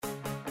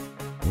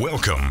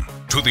Welcome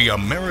to the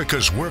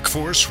America's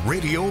Workforce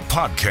Radio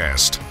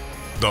Podcast,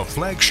 the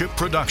flagship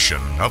production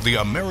of the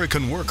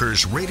American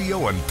Workers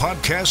Radio and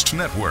Podcast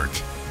Network,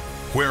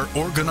 where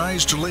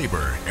organized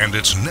labor and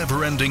its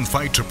never-ending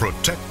fight to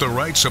protect the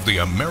rights of the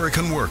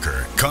American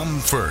worker come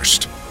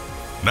first.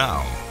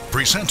 Now,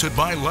 presented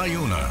by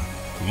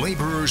LIUNA,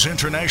 Laborers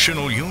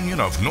International Union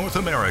of North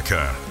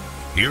America.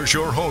 Here's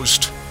your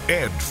host,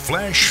 Ed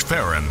Flash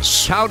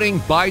Ferens. Touting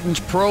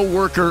Biden's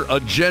pro-worker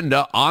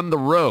agenda on the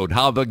road,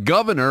 how the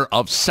governor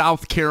of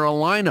South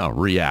Carolina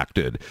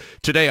reacted.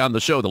 Today on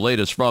the show, the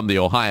latest from the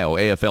Ohio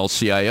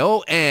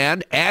AFL-CIO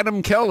and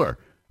Adam Keller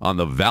on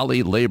the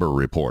Valley Labor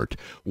Report.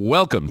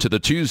 Welcome to the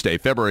Tuesday,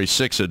 February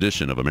 6th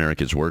edition of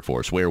America's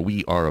Workforce, where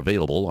we are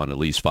available on at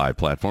least 5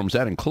 platforms.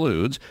 That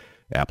includes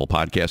Apple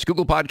Podcasts,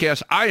 Google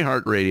Podcasts,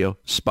 iHeartRadio,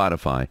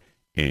 Spotify,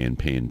 and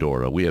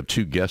Pandora. We have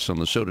 2 guests on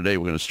the show today.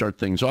 We're going to start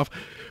things off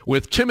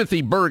with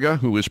Timothy Burga,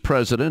 who is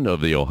president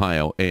of the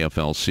Ohio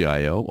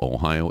AFL-CIO.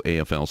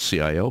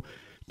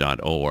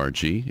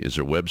 OhioAFL-CIO.org is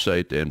their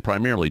website, and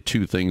primarily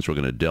 2 things we're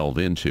going to delve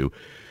into.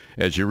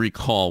 As you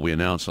recall, we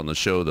announced on the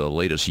show the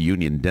latest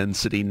union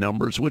density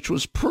numbers, which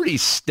was pretty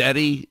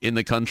steady in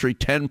the country.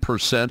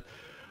 10%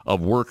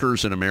 of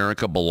workers in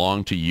America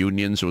belong to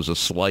unions. It was a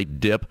slight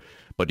dip.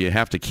 But you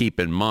have to keep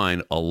in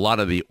mind a lot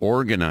of the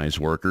organized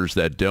workers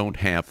that don't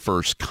have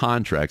first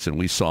contracts, and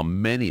we saw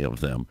many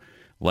of them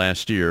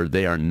last year.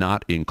 They are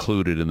not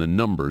included in the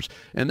numbers.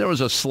 And there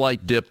was a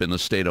slight dip in the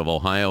state of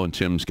Ohio, and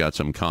Tim's got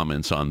some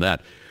comments on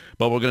that.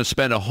 But we're going to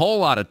spend a whole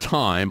lot of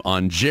time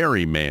on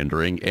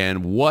gerrymandering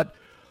and what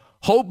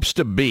hopes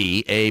to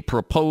be a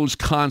proposed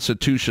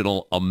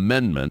constitutional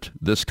amendment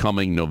this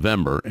coming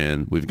November.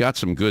 And we've got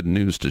some good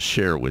news to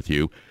share with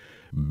you.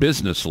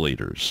 Business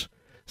leaders.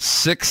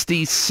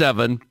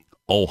 67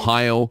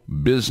 Ohio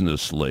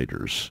business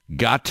leaders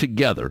got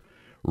together,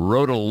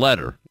 wrote a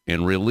letter,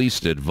 and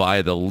released it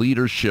via the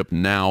Leadership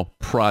Now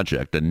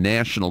Project, a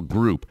national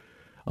group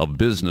of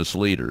business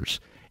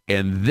leaders.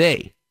 And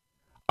they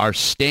are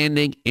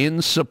standing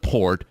in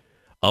support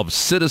of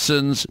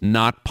citizens,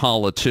 not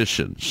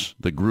politicians,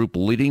 the group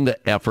leading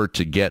the effort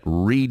to get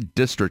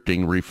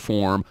redistricting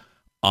reform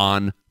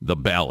on the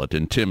ballot.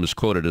 And Tim is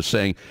quoted as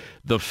saying,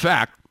 the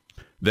fact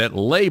that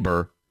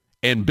labor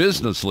and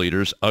business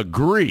leaders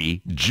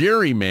agree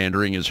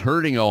gerrymandering is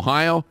hurting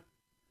Ohio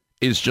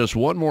is just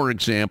one more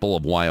example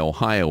of why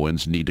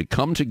Ohioans need to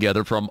come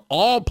together from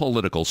all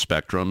political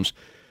spectrums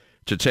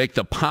to take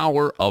the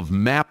power of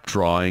map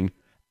drawing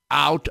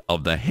out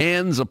of the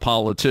hands of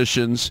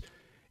politicians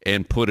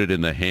and put it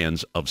in the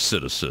hands of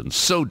citizens.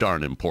 So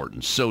darn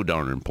important, so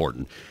darn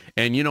important.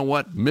 And you know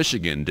what?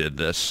 Michigan did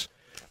this.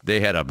 They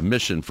had a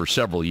mission for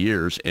several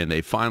years, and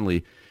they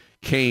finally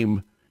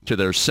came to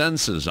their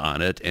senses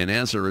on it, and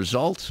as a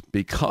result,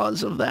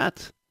 because of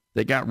that,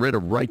 they got rid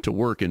of right to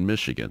work in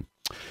Michigan.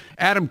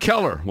 Adam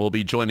Keller will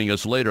be joining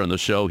us later on the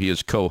show. He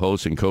is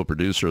co-host and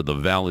co-producer of the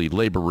Valley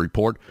Labor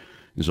Report.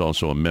 He's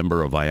also a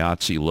member of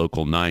IATSE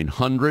Local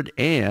 900,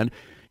 and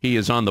he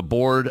is on the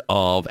board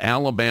of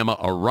Alabama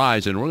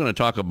Arise, and we're going to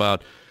talk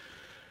about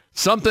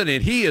something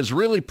that he is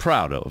really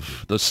proud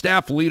of. The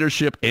staff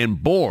leadership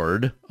and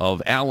board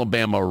of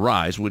Alabama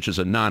Arise, which is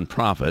a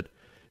nonprofit,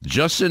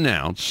 just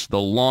announced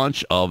the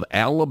launch of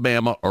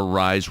Alabama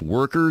Arise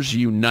Workers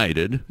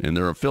United, and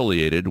they're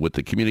affiliated with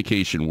the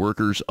Communication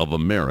Workers of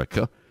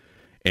America,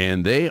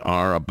 and they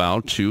are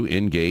about to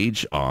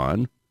engage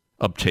on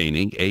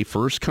obtaining a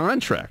first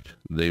contract.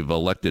 They've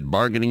elected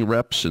bargaining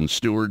reps and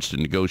stewards to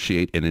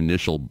negotiate an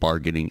initial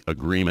bargaining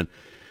agreement.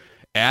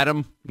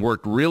 Adam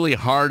worked really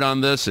hard on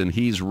this, and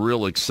he's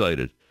real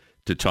excited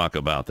to talk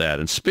about that.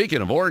 And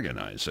speaking of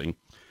organizing,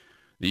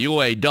 the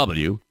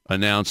UAW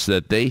announced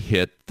that they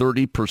hit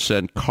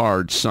 30%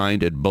 cards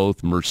signed at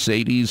both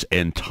Mercedes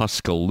and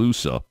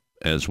Tuscaloosa,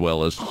 as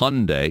well as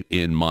Hyundai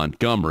in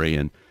Montgomery.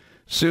 And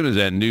as soon as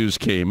that news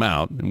came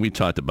out, and we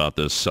talked about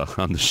this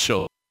on the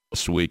show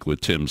last week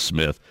with Tim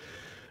Smith,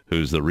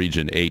 who's the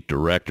Region 8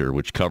 director,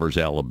 which covers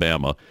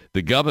Alabama,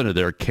 the governor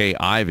there, Kay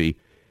Ivey,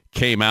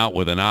 came out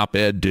with an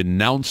op-ed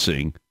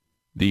denouncing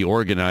the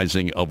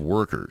organizing of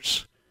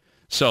workers.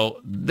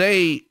 So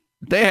they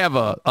have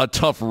a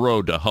tough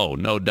road to hoe,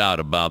 no doubt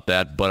about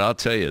that. But I'll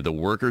tell you, the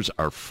workers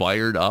are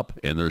fired up,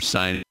 and they're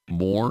signing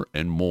more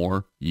and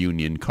more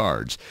union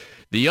cards.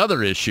 The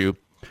other issue,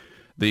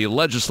 the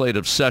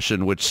legislative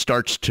session, which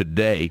starts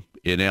today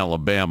in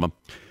Alabama,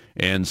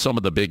 and some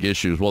of the big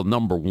issues, well,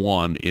 number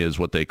one is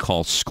what they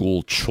call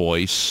school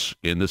choice,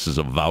 and this is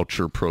a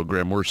voucher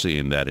program. We're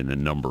seeing that in a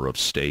number of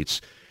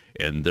states.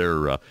 And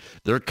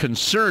they're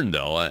concerned,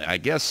 though, I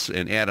guess,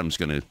 and Adam's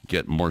going to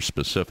get more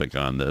specific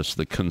on this.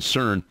 The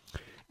concern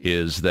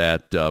is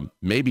that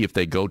maybe if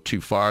they go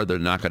too far, they're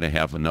not going to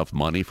have enough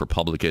money for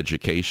public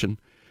education.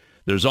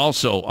 There's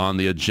also on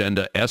the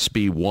agenda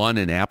SB 1,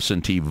 an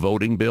absentee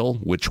voting bill,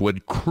 which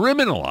would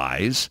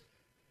criminalize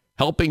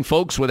helping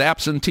folks with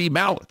absentee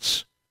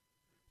ballots.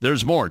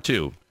 There's more,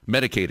 too.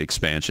 Medicaid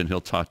expansion,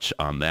 he'll touch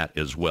on that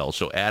as well.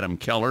 So Adam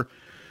Keller,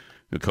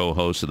 the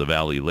co-host of the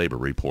Valley Labor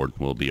Report,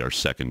 will be our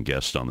second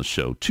guest on the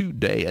show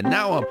today. And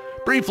now a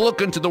brief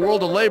look into the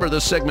world of labor.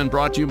 This segment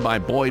brought to you by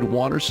Boyd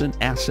Watterson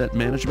Asset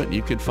Management.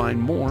 You can find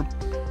more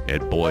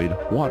at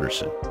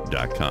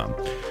boydwatterson.com.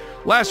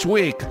 Last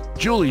week,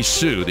 Julie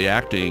Su, the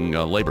acting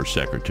labor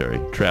secretary,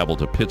 traveled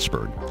to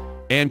Pittsburgh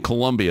and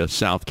Columbia,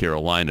 South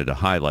Carolina, to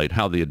highlight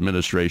how the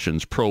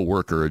administration's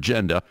pro-worker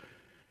agenda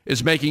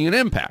is making an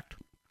impact.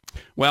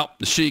 Well,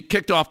 she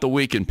kicked off the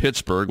week in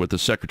Pittsburgh with the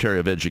Secretary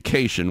of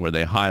Education, where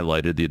they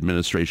highlighted the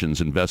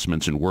administration's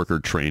investments in worker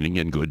training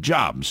and good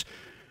jobs.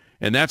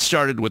 And that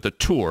started with a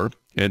tour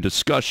and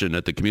discussion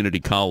at the Community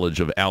College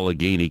of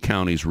Allegheny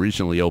County's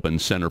recently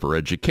opened Center for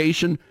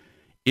Education,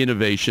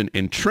 Innovation,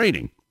 and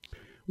Training,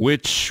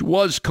 which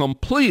was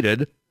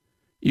completed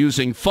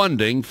using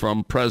funding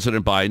from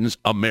President Biden's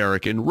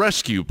American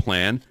Rescue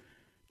Plan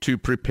to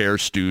prepare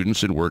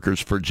students and workers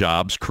for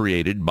jobs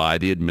created by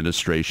the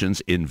administration's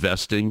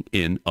Investing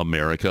in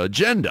America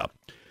agenda.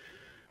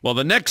 Well,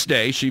 the next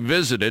day, she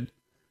visited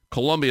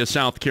Columbia,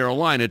 South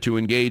Carolina, to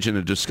engage in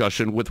a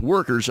discussion with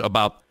workers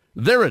about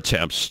their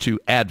attempts to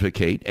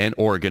advocate and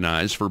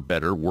organize for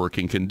better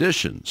working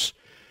conditions.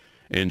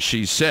 And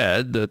she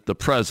said that the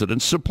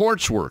president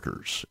supports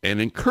workers and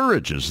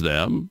encourages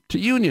them to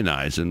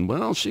unionize. And,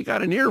 well, she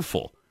got an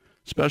earful,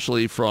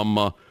 especially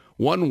from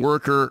one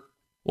worker,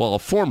 a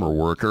former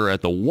worker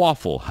at the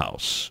Waffle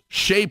House.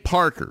 Shay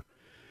Parker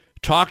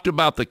talked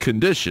about the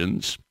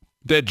conditions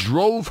that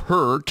drove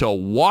her to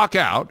walk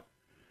out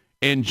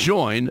and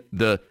join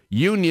the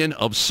Union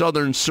of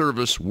Southern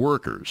Service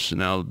Workers.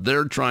 Now,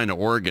 they're trying to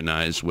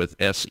organize with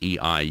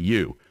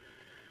SEIU.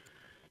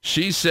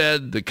 She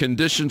said the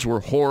conditions were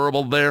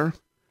horrible there.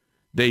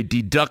 They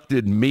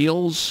deducted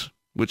meals,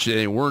 which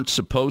they weren't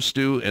supposed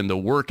to, and the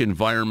work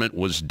environment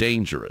was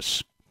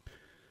dangerous.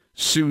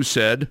 Sue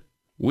said,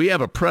 "We have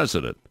a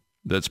president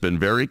that's been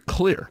very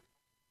clear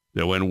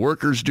that when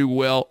workers do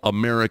well,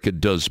 America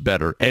does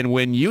better. And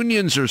when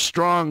unions are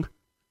strong,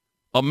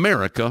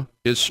 America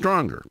is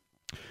stronger."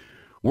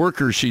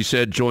 Workers, she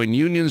said, join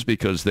unions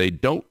because they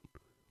don't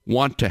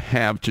want to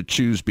have to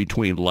choose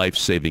between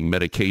life-saving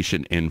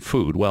medication and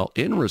food. Well,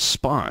 in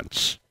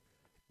response,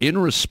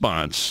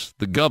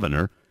 the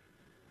governor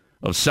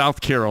of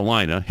South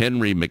Carolina,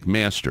 Henry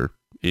McMaster,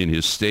 in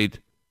his State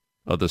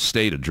of the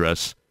State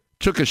address,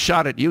 took a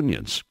shot at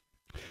unions.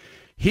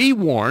 He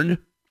warned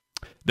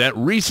that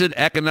recent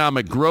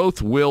economic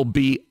growth will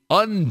be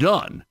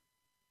undone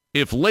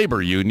if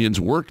labor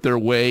unions work their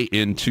way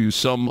into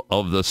some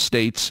of the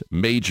state's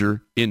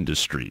major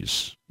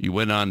industries. He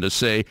went on to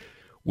say,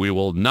 "We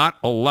will not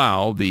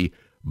allow the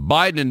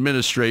Biden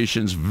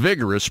administration's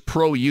vigorous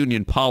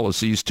pro-union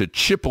policies to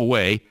chip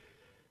away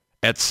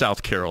at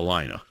South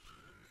Carolina."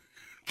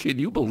 Can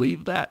you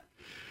believe that?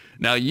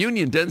 Now,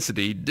 union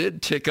density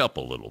did tick up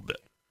a little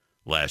bit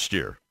last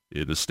year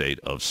in the state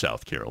of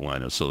South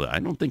Carolina, so I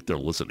don't think they're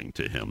listening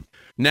to him.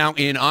 Now,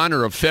 in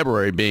honor of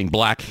February being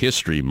Black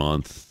History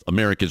Month,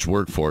 America's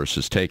Workforce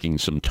is taking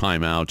some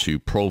time out to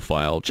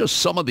profile just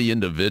some of the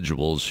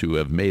individuals who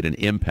have made an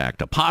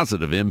impact, a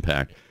positive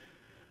impact,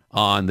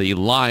 on the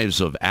lives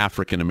of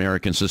African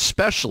Americans,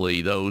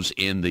 especially those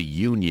in the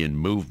union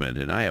movement.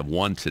 And I have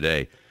one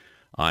today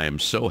I am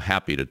so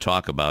happy to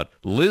talk about,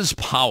 Liz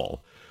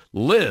Powell.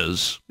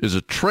 Liz is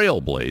a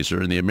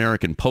trailblazer in the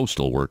American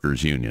Postal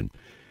Workers Union.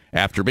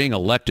 After being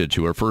elected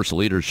to her first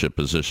leadership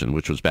position,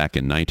 which was back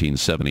in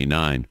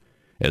 1979,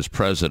 as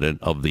president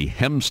of the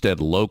Hempstead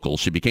Local,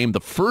 she became the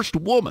first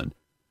woman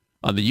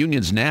on the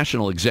union's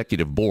national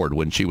executive board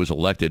when she was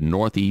elected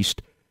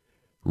Northeast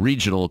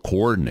Regional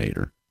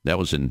Coordinator. That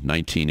was in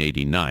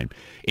 1989.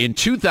 In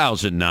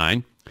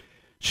 2009,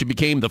 she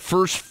became the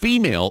first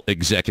female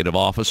executive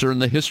officer in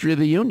the history of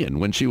the union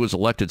when she was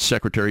elected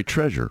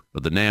Secretary-Treasurer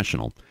of the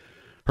National.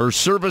 Her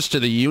service to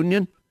the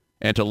union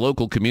and to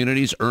local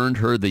communities earned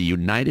her the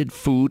United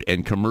Food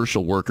and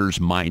Commercial Workers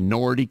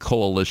Minority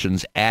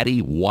Coalition's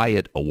Addie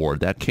Wyatt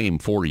Award. That came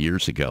 4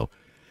 years ago.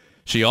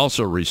 She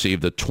also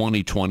received the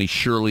 2020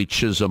 Shirley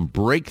Chisholm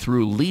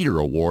Breakthrough Leader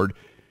Award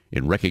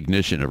in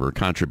recognition of her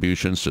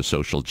contributions to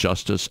social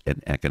justice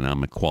and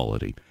economic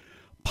equality.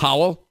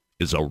 Powell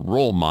is a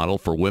role model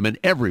for women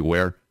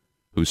everywhere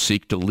who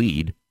seek to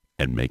lead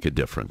and make a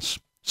difference.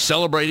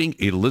 Celebrating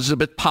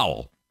Elizabeth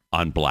Powell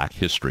on Black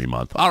History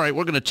Month. All right,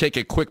 we're going to take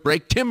a quick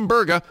break. Tim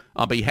Burga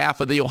on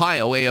behalf of the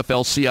Ohio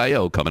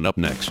AFL-CIO coming up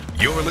next.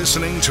 You're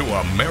listening to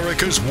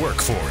America's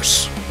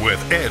Workforce with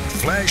Ed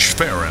Flash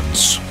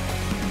Ferens.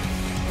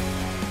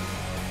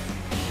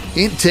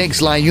 It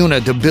takes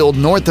LiUNA to build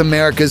North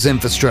America's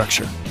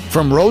infrastructure.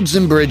 From roads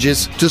and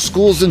bridges to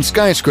schools and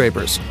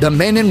skyscrapers, the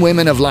men and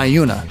women of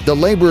LiUNA, the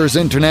Laborers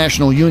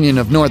International Union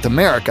of North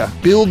America,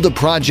 build the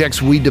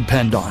projects we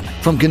depend on.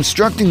 From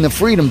constructing the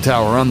Freedom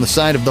Tower on the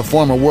site of the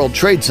former World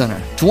Trade Center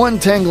to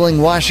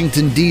untangling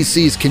Washington,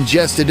 D.C.'s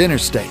congested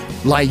interstate,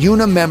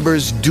 LiUNA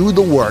members do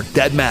the work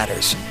that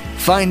matters.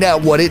 Find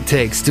out what it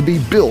takes to be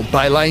built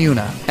by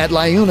LiUNA at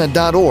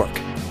liuna.org.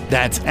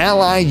 That's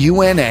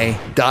liuna.org.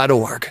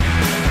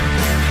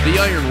 The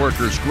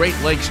Ironworkers Great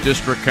Lakes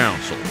District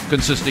Council,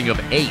 consisting of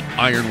 8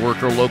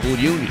 ironworker local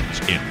unions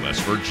in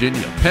West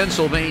Virginia,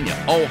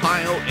 Pennsylvania,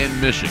 Ohio, and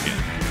Michigan.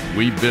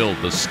 We build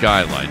the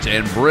skylines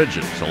and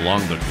bridges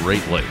along the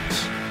Great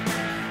Lakes.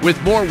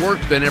 With more work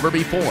than ever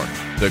before,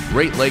 the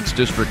Great Lakes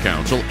District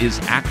Council is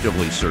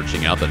actively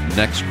searching out the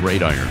next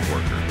great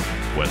ironworker,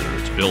 whether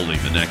it's building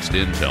the next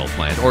Intel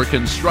plant or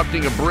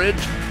constructing a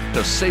bridge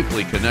to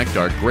safely connect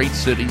our great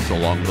cities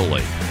along the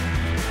lake.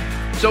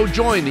 So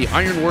join the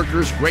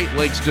Ironworkers Great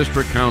Lakes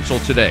District Council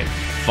today.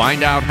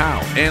 Find out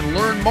how and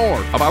learn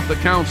more about the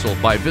council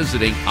by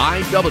visiting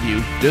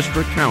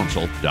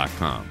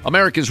iwdistrictcouncil.com.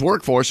 America's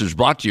Workforce is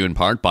brought to you in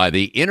part by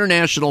the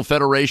International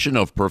Federation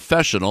of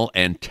Professional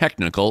and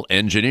Technical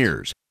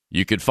Engineers.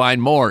 You can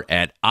find more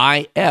at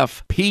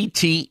ifpte.org.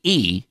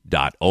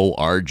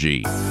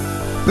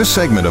 This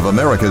segment of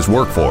America's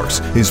Workforce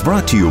is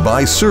brought to you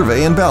by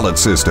Survey and Ballot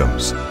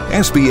Systems.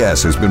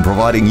 SBS has been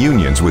providing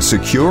unions with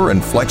secure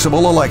and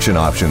flexible election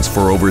options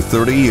for over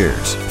 30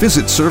 years.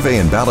 Visit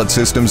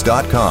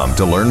surveyandballotsystems.com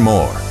to learn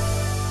more.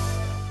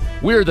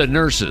 We're the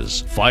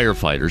nurses,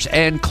 firefighters,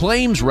 and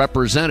claims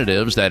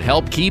representatives that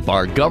help keep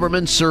our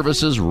government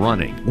services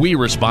running. We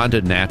respond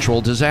to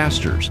natural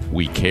disasters.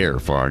 We care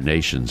for our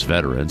nation's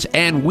veterans,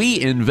 and we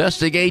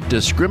investigate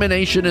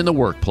discrimination in the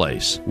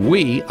workplace.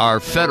 We are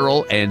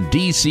federal and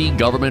D.C.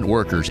 government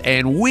workers,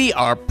 and we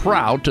are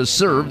proud to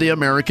serve the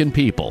American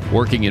people.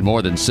 Working in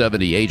more than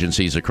 70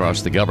 agencies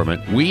across the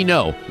government, we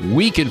know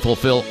we can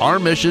fulfill our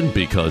mission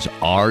because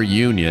our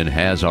union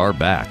has our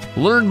back.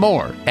 Learn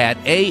more at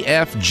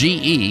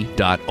afge.org.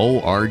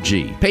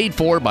 Paid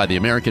for by the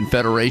American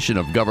Federation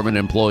of Government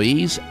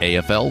Employees,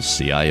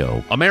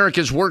 AFL-CIO.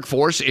 America's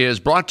Workforce is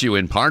brought to you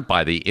in part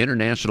by the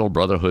International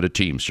Brotherhood of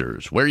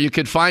Teamsters, where you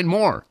can find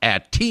more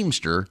at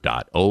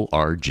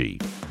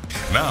teamster.org.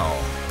 Now,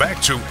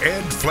 back to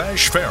Ed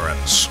Flash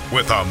Ferens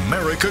with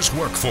America's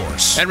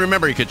Workforce. And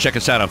remember, you can check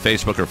us out on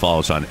Facebook or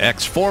follow us on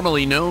X,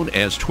 formerly known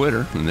as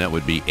Twitter, and that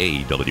would be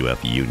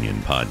AWF Union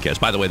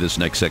Podcast. By the way, this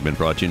next segment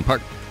brought to you in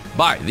part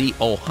by the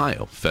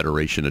Ohio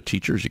Federation of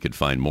Teachers. You can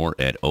find more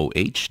at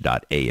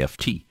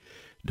oh.aft.org.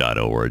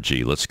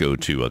 Let's go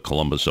to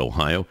Columbus,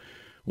 Ohio.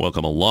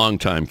 Welcome a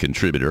longtime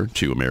contributor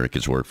to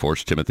America's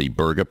Workforce, Timothy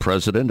Burga,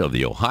 president of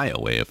the Ohio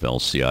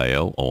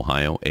AFL-CIO,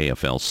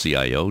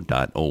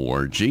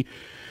 ohioaflcio.org.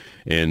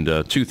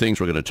 And two things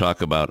we're going to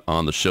talk about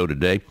on the show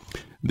today: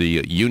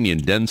 the union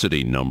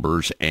density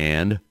numbers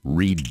and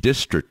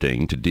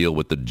redistricting to deal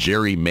with the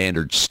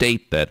gerrymandered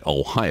state that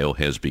Ohio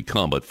has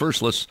become. But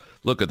first, let's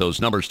look at those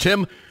numbers.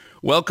 Tim,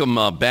 welcome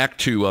back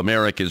to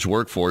America's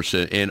Workforce.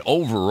 And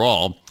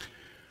overall,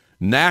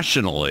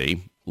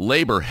 nationally,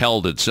 labor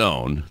held its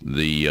own.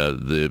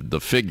 The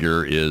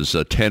figure is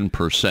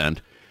 10%.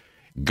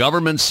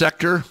 Government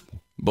sector,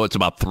 but it's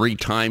about 3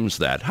 times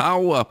that.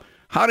 How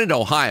did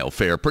Ohio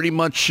fare? Pretty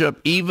much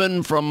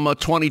even from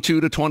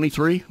 22 to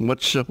 23.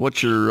 What's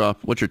your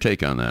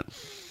take on that?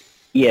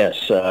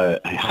 Yes,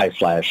 hi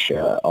Flash.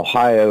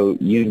 Ohio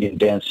union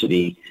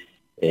density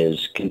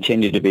is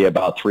continued to be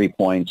about 3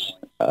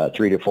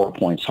 to 4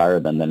 points higher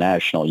than the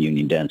national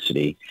union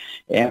density,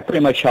 and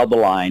pretty much held the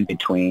line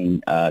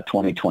between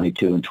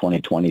 2022 and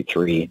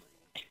 2023.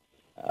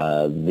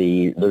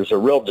 There's a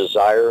real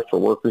desire for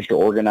workers to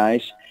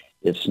organize.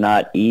 It's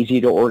not easy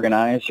to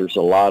organize. There's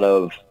a lot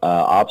of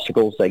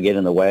obstacles that get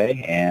in the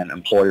way and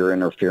employer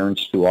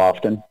interference too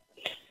often.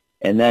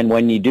 And then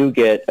when you do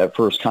get a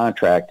first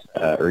contract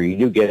or you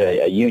do get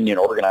a union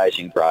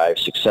organizing drive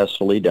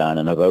successfully done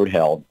and a vote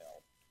held,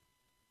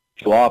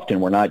 too often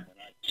we're not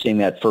seeing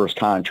that first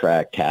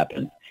contract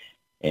happen.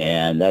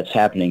 And that's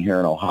happening here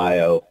in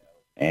Ohio.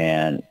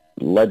 And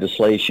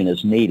legislation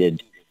is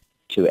needed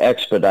to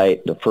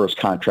expedite the first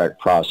contract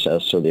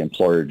process so the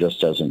employer just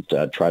doesn't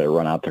try to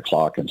run out the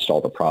clock and stall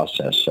the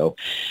process. So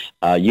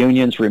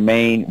unions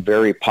remain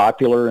very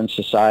popular in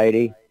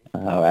society.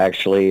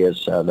 Actually,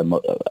 it's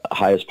the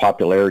highest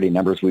popularity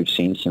numbers we've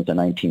seen since the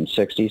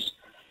 1960s.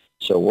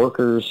 So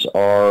workers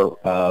are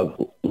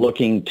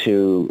looking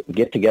to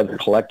get together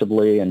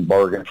collectively and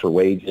bargain for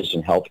wages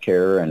and health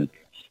care and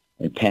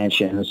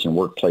pensions and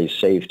workplace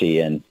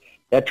safety. And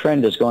that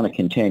trend is going to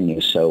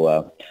continue.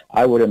 So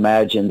I would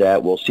imagine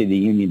that we'll see the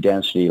union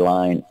density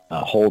line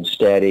hold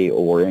steady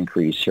or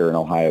increase here in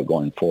Ohio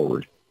going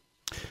forward.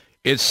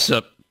 It's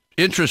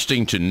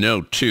interesting to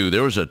note, too,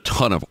 there was a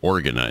ton of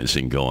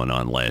organizing going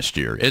on last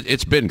year.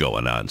 It's been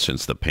going on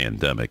since the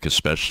pandemic,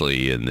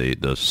 especially in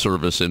the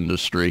service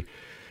industry.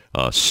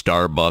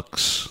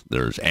 Starbucks,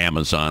 there's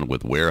Amazon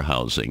with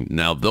warehousing.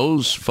 Now,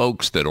 those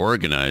folks that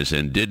organize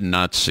and did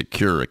not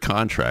secure a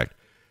contract,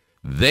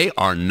 they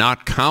are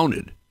not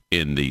counted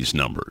in these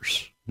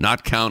numbers.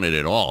 Not counted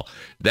at all.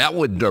 That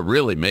would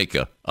really make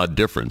a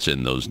difference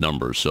in those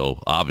numbers.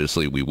 So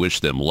obviously we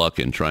wish them luck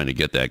in trying to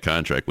get that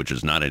contract, which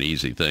is not an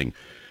easy thing.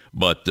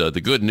 But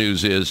the good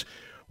news is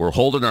we're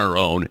holding our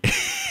own.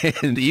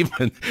 And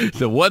even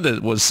the one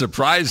that was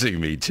surprising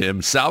me,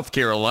 Tim, South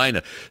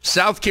Carolina.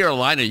 South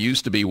Carolina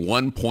used to be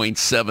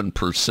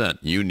 1.7%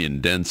 union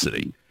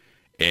density.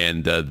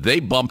 and they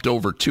bumped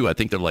over 2. I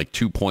think they're like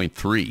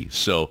 2.3.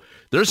 So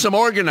there's some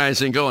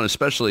organizing going,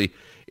 especially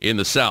in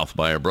the South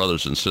by our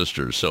brothers and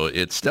sisters. So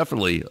it's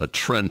definitely a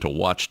trend to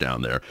watch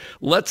down there.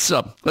 Let's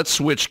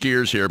switch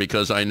gears here,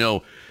 because I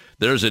know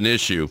there's an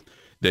issue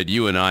that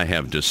you and I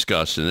have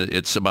discussed, and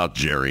it's about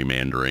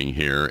gerrymandering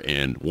here.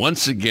 And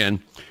once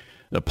again,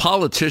 the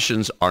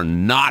politicians are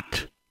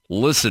not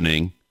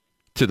listening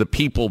to the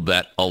people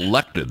that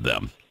elected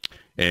them.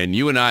 And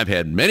you and I have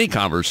had many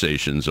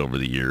conversations over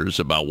the years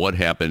about what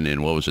happened in,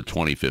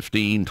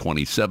 2015,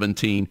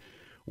 2017,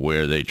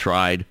 where they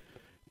tried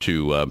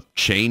to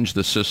change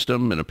the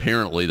system. And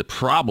apparently the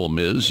problem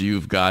is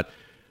you've got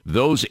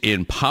those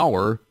in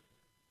power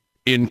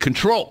in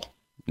control.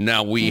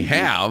 Now we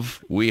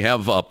have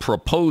a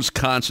proposed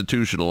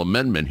constitutional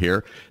amendment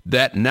here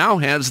that now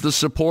has the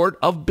support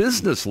of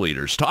business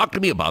leaders. Talk to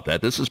me about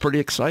that. This is pretty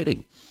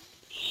exciting.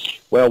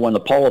 Well, when the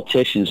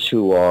politicians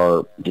who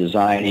are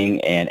designing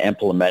and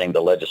implementing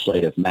the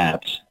legislative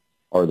maps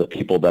are the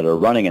people that are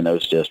running in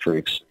those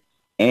districts,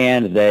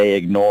 and they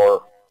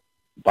ignore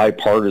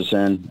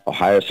bipartisan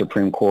Ohio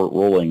Supreme Court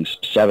rulings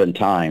 7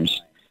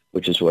 times,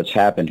 which is what's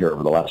happened here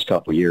over the last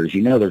couple of years,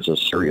 there's a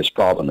serious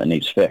problem that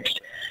needs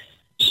fixed.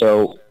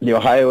 So the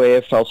Ohio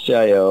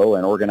AFL-CIO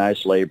and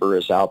organized labor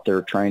is out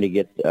there trying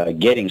to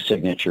getting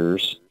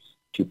signatures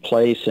to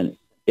place an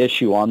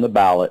issue on the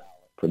ballot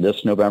for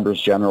this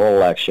November's general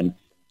election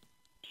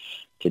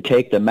to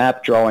take the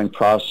map drawing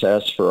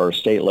process for our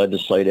state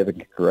legislative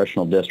and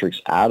congressional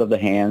districts out of the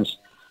hands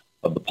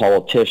of the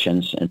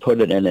politicians and put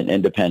it in an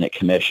independent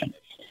commission.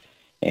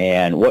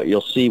 And what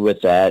you'll see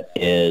with that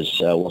is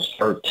we'll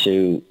start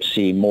to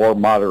see more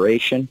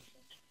moderation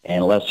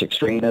and less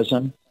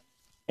extremism,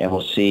 and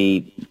we'll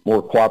see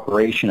more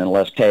cooperation and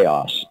less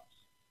chaos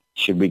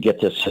should we get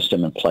this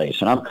system in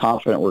place. And I'm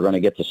confident we're going to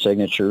get the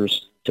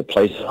signatures to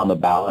place it on the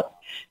ballot.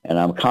 And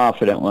I'm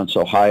confident once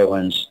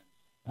Ohioans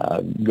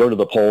go to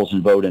the polls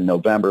and vote in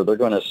November, they're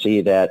going to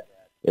see that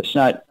it's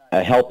not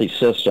a healthy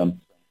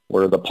system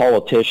where the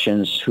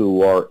politicians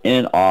who are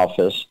in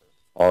office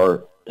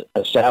are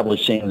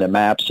establishing the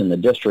maps in the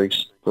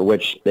districts for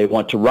which they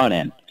want to run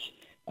in.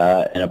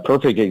 And a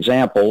perfect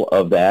example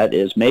of that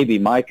is maybe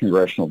my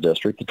congressional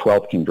district, the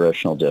 12th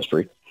congressional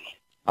district.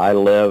 I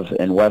live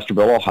in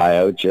Westerville,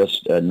 Ohio,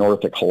 just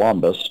north of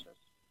Columbus,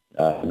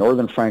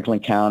 northern Franklin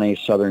County,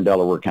 southern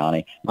Delaware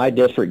County. My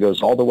district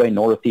goes all the way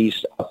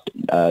northeast,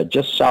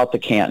 just south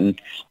of Canton,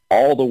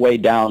 all the way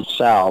down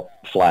south,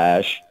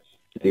 Flash,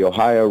 to the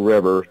Ohio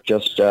River,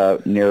 just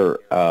near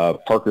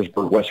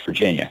Parkersburg, West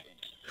Virginia.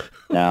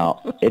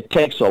 Now, it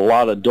takes a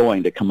lot of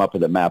doing to come up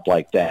with a map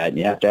like that, and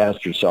you have to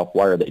ask yourself,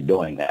 why are they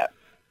doing that?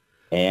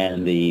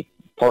 And the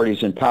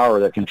parties in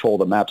power that control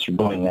the maps are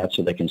doing that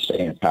so they can stay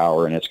in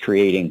power, and it's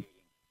creating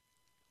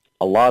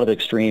a lot of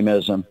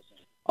extremism,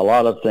 a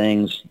lot of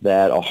things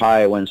that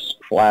Ohioans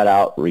flat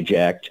out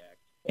reject.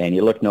 And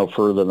you look no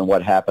further than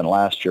what happened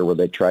last year, where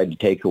they tried to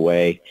take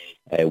away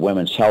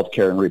women's health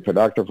care and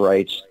reproductive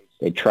rights.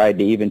 They tried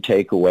to even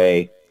take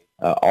away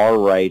our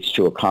rights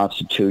to a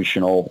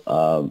constitutional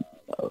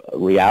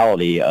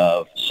reality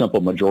of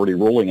simple majority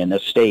ruling in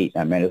this state.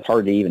 I mean, it's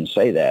hard to even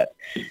say that.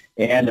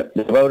 And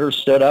the voters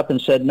stood up and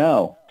said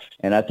no.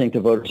 And I think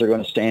the voters are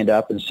going to stand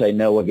up and say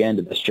no again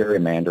to this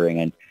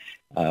gerrymandering.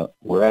 And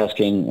we're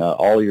asking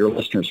all your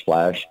listeners,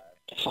 Flash,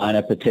 to sign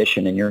a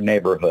petition in your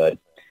neighborhood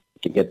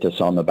to get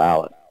this on the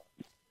ballot.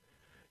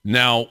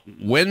 Now,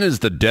 when is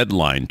the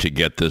deadline to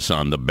get this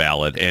on the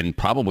ballot? And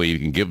probably you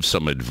can give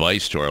some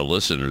advice to our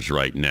listeners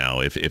right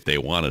now. If they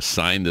want to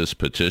sign this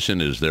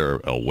petition, is there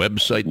a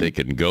website they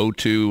can go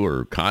to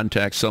or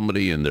contact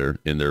somebody in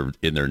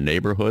their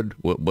neighborhood?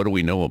 What do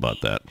we know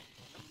about that?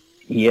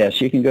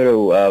 Yes, you can go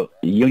to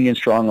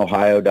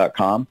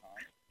unionstrongohio.com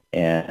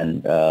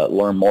and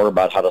learn more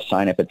about how to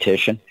sign a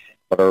petition.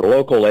 But our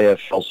local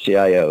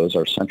AFL-CIOs,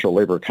 our central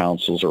labor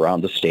councils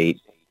around the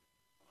state,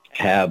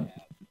 have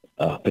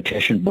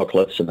petition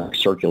booklets, and they're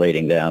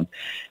circulating them.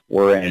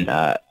 We're in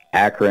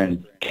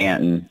Akron,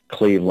 Canton,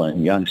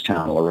 Cleveland,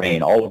 Youngstown,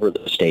 Lorain, all over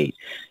the state.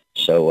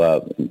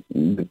 So,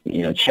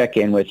 check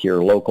in with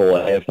your local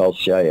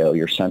AFL-CIO,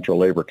 your central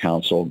labor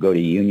council. Go to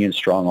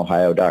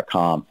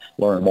unionstrongohio.com.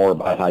 Learn more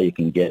about how you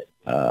can get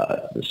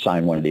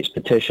sign one of these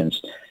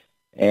petitions.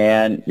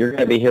 And you're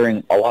going to be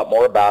hearing a lot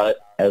more about it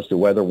as the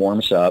weather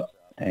warms up,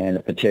 and the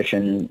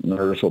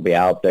petitioners will be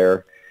out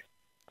there.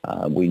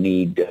 We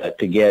need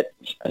to get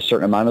a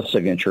certain amount of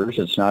signatures.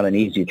 It's not an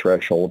easy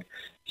threshold,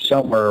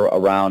 somewhere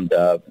around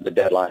the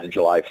deadline of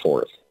July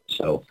 4th.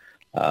 So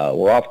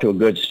we're off to a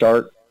good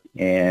start,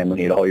 and we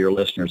need all your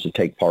listeners to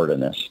take part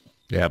in this.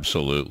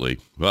 Absolutely.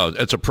 Well,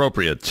 it's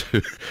appropriate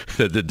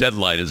that the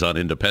deadline is on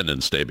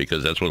Independence Day,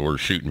 because that's what we're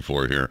shooting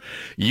for here.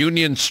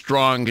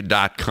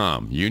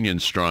 Unionstrong.com.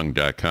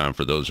 Unionstrong.com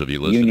for those of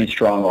you listening.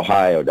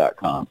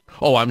 Unionstrongohio.com.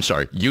 Oh, I'm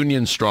sorry.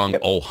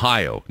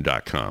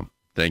 Unionstrongohio.com.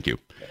 Thank you.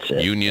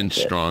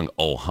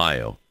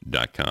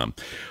 Unionstrongohio.com.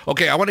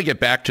 Okay, I want to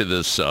get back to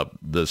this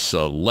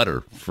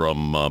letter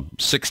from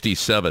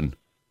 67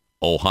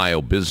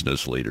 Ohio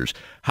business leaders.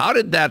 How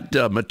did that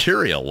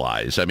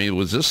materialize? I mean,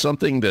 was this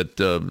something that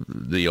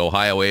the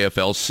Ohio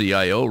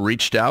AFL-CIO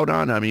reached out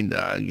on? I mean,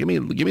 give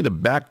me the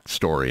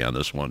backstory on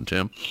this one,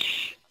 Tim.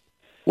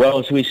 Well,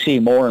 as we see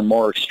more and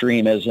more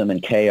extremism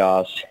and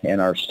chaos in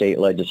our state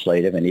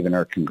legislative and even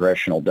our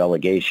congressional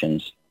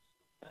delegations,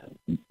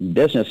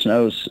 business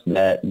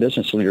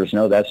leaders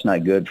know that's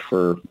not good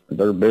for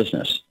their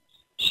business.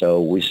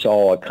 So we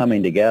saw a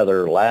coming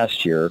together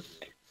last year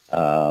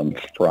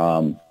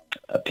from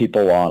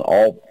people on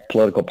all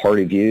political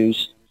party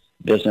views,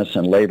 business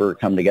and labor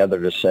come together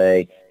to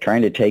say,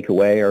 trying to take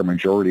away our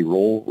majority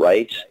rule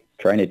rights,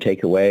 trying to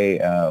take away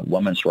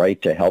women's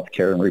right to health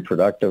care and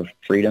reproductive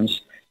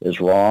freedoms is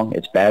wrong.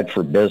 It's bad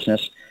for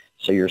business.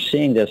 So you're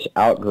seeing this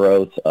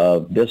outgrowth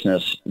of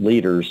business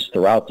leaders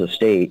throughout the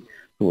state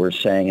who are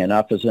saying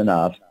enough is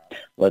enough.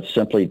 Let's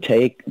simply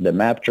take the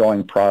map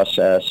drawing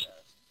process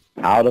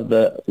out of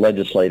the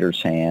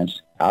legislators'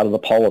 hands, out of the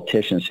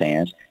politicians'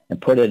 hands, and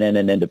put it in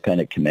an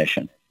independent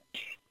commission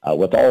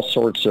with all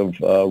sorts of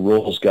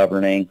rules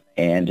governing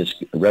and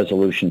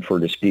resolution for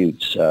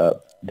disputes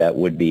that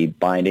would be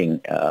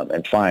binding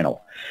and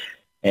final.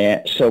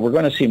 And so we're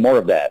going to see more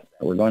of that.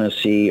 We're going to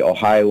see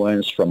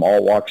Ohioans from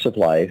all walks of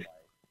life,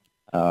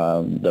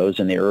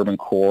 those in the urban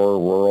core,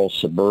 rural,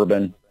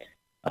 suburban,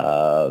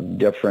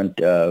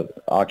 different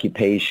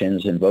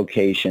occupations and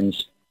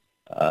vocations,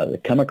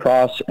 come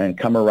across and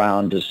come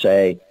around to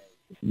say,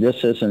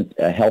 this isn't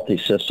a healthy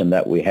system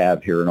that we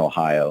have here in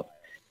Ohio,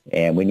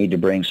 and we need to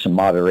bring some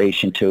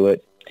moderation to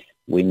it.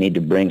 We need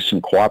to bring some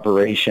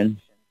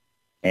cooperation,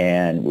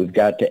 and we've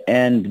got to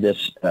end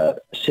this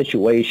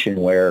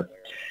situation where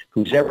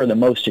who's ever the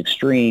most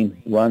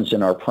extreme runs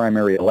in our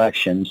primary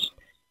elections,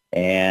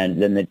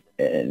 and then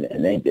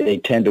they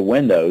tend to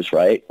win those,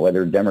 right,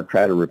 whether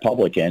Democrat or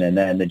Republican, and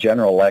then the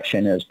general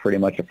election is pretty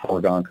much a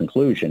foregone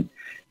conclusion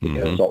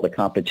because all the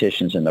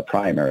competition's in the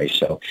primary.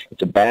 So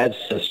it's a bad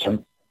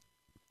system.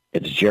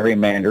 It's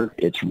gerrymandered.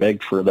 It's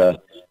rigged for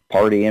the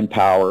party in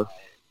power.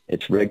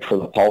 It's rigged for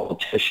the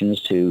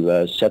politicians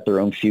to set their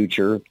own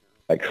future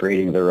by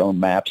creating their own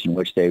maps in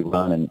which they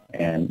run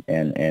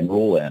and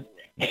rule in.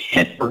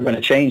 And we're going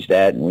to change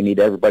that, and we need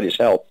everybody's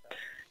help.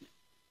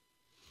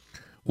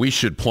 We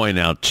should point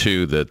out,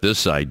 too, that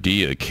this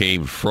idea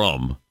came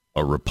from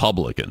a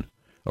Republican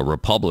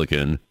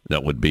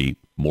that would be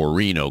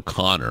Maureen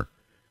O'Connor,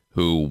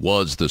 who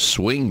was the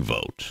swing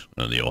vote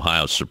on the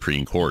Ohio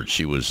Supreme Court.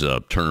 She was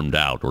termed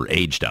out, or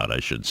aged out, I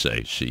should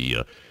say.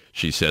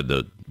 She said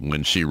that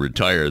when she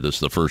retired, this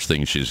is the first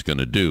thing she's going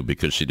to do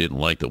because she didn't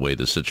like the way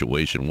the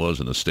situation was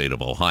in the state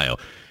of Ohio.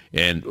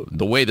 And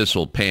the way this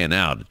will pan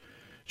out,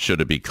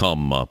 should it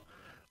become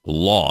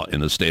law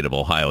in the state of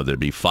Ohio, there'd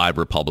be 5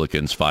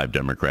 Republicans, 5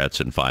 Democrats,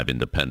 and 5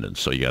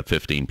 independents. So you got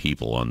 15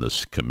 people on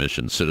this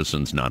commission,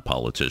 citizens, not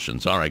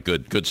politicians. All right,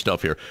 good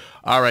stuff here.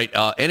 All right,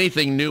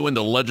 anything new in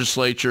the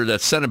legislature?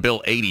 That's Senate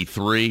Bill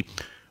 83,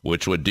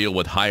 which would deal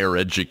with higher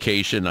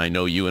education. I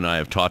know you and I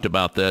have talked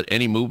about that.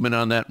 Any movement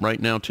on that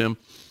right now, Tim?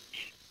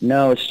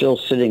 No, it's still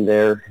sitting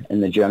there in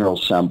the General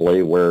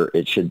Assembly where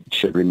it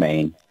should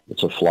remain.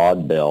 It's a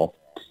flawed bill.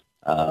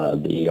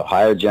 The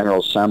Ohio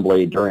General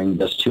Assembly during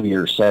this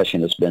 2-year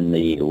session has been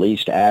the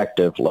least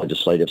active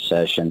legislative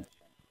session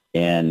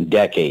in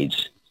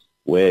decades,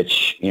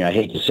 which, I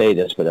hate to say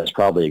this, but that's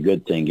probably a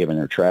good thing given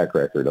their track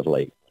record of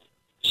late.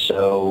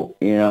 So,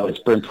 it's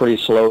been pretty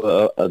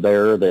slow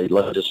there. The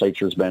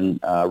legislature's been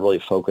really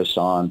focused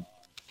on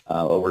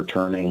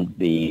overturning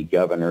the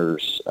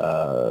governor's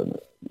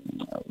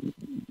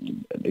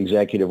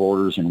executive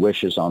orders and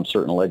wishes on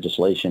certain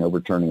legislation,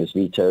 overturning his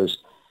vetoes.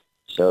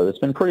 So it's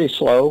been pretty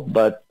slow,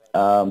 but,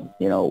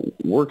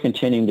 we're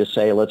continuing to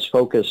say let's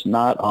focus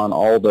not on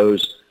all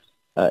those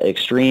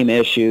extreme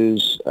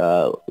issues.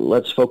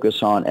 Let's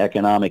focus on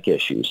economic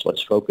issues.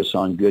 Let's focus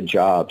on good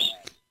jobs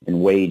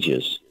and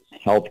wages,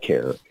 health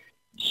care,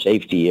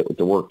 safety at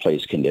the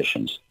workplace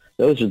conditions.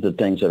 Those are the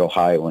things that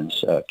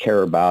Ohioans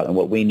care about and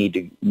what we need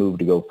to move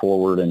to go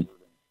forward.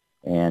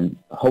 And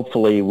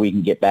hopefully we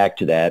can get back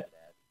to that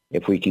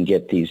if we can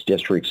get these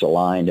districts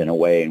aligned in a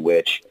way in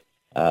which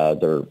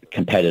they're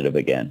competitive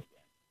again.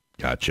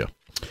 Gotcha.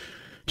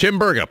 Tim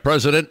Burga,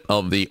 president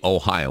of the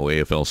Ohio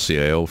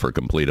AFL-CIO. For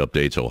complete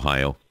updates,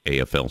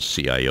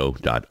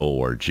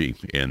 ohioaflcio.org.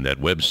 And that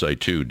website,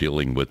 too,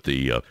 dealing with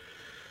the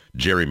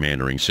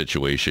gerrymandering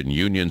situation,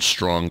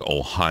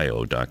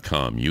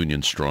 unionstrongohio.com,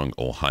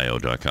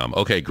 unionstrongohio.com.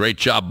 Okay, great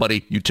job,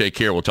 buddy. You take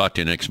care. We'll talk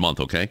to you next month,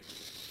 okay?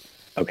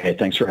 Okay,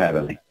 thanks for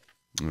having me.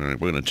 All right,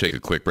 we're going to take a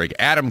quick break.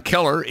 Adam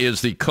Keller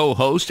is the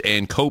co-host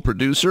and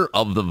co-producer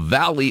of the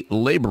Valley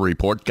Labor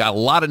Report. Got a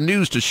lot of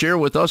news to share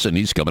with us, and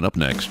he's coming up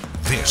next.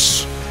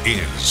 This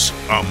is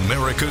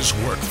America's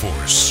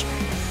Workforce.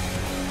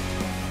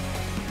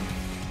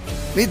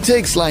 It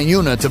takes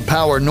LiUNA to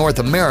power North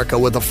America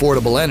with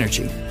affordable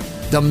energy.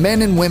 The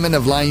men and women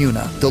of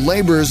LiUNA, the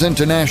Laborers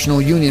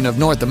International Union of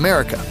North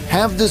America,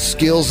 have the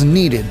skills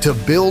needed to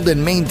build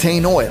and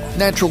maintain oil,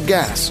 natural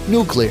gas,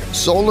 nuclear,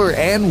 solar,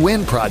 and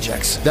wind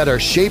projects that are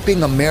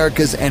shaping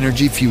America's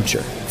energy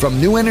future. From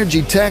new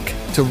energy tech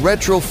to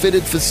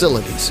retrofitted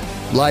facilities,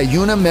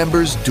 LiUNA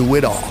members do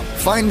it all.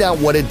 Find out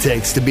what it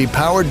takes to be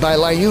powered by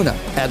LiUNA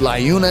at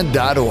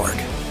liuna.org.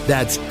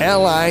 That's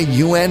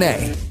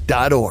LIUNA.org.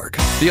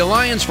 The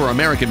Alliance for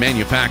American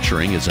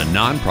Manufacturing is a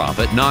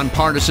nonprofit,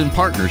 nonpartisan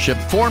partnership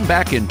formed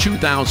back in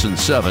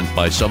 2007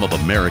 by some of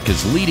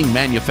America's leading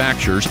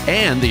manufacturers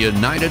and the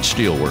United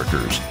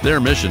Steelworkers. Their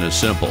mission is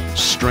simple: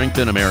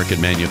 strengthen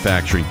American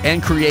manufacturing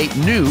and create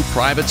new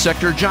private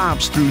sector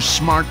jobs through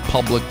smart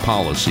public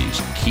policies.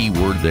 Key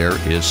word there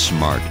is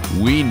smart.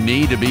 We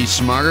need to be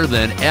smarter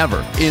than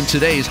ever in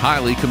today's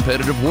highly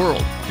competitive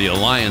world. The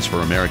Alliance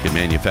for American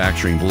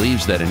Manufacturing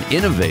believes that an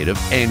innovative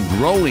and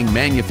growing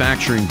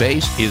manufacturing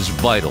base is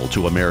vital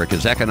to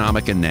America's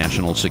economic and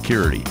national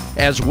security,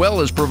 as well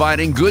as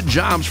providing good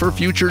jobs for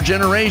future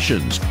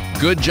generations.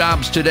 Good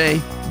jobs today,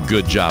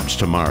 good jobs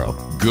tomorrow.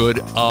 Good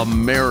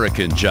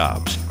American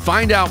jobs.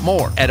 Find out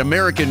more at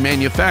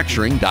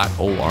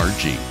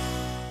americanmanufacturing.org.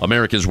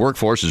 America's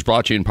Workforce is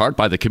brought to you in part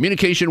by the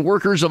Communication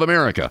Workers of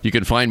America. You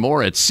can find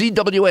more at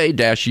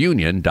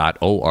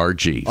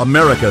cwa-union.org.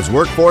 America's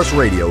Workforce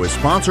Radio is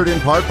sponsored in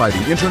part by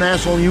the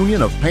International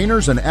Union of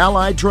Painters and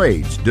Allied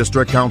Trades,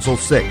 District Council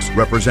 6,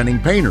 representing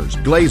painters,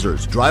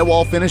 glazers,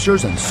 drywall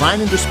finishers, and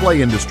sign and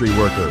display industry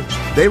workers.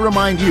 They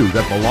remind you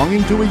that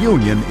belonging to a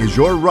union is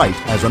your right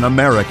as an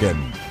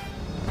American.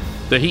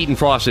 The Heat and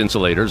Frost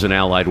Insulators and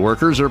Allied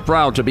Workers are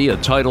proud to be a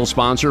title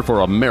sponsor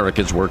for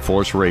America's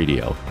Workforce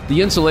Radio.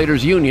 The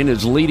Insulators Union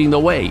is leading the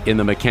way in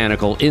the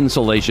mechanical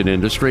insulation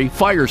industry,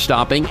 fire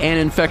stopping, and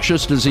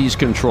infectious disease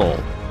control.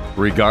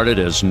 Regarded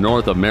as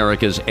North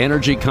America's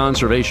energy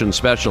conservation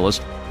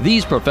specialists,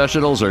 these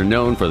professionals are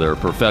known for their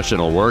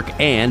professional work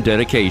and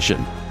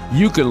dedication.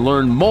 You can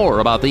learn more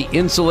about the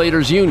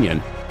Insulators Union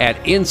at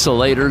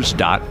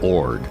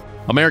insulators.org.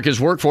 America's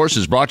Workforce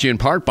is brought to you in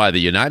part by the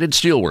United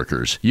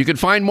Steelworkers. You can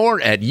find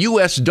more at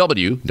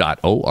usw.org.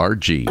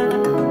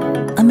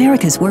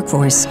 America's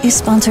Workforce is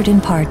sponsored in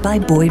part by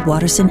Boyd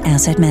Watterson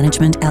Asset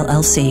Management,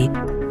 LLC.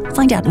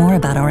 Find out more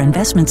about our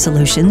investment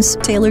solutions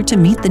tailored to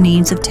meet the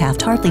needs of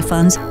Taft-Hartley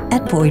funds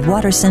at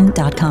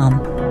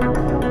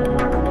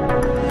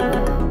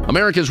boydwatterson.com.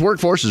 America's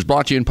Workforce is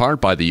brought to you in part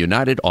by the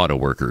United Auto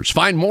Workers.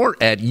 Find more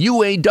at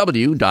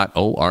uaw.org.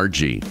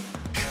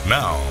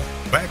 Now,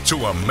 back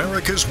to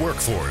America's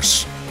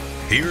Workforce.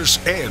 Here's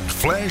Ed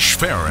Flash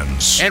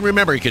Ferens. And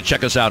remember, you can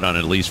check us out on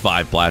at least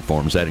 5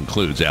 platforms. That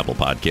includes Apple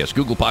Podcasts,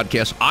 Google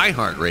Podcasts,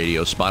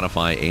 iHeartRadio,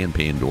 Spotify, and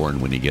Pandora.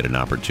 And when you get an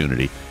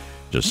opportunity,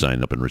 just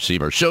sign up and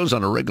receive our shows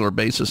on a regular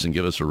basis and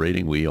give us a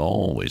rating. We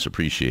always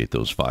appreciate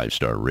those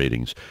 5-star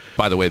ratings.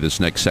 By the way, this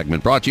next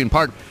segment brought to you in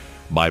part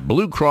by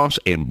Blue Cross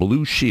and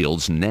Blue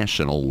Shield's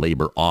National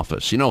Labor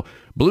Office. You know,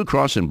 Blue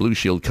Cross and Blue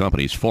Shield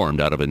companies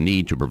formed out of a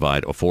need to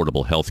provide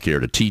affordable health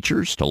care to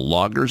teachers, to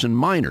loggers, and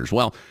miners.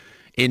 Well,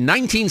 in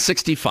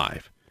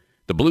 1965,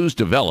 the Blues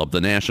developed the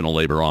National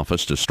Labor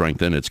Office to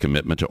strengthen its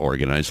commitment to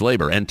organized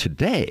labor. And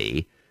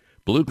today,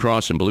 Blue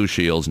Cross and Blue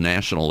Shield's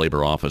National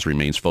Labor Office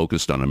remains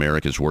focused on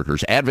America's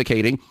workers,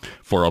 advocating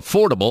for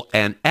affordable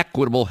and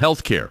equitable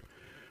health care,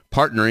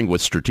 partnering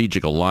with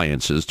strategic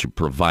alliances to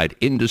provide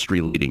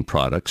industry-leading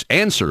products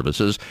and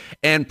services,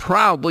 and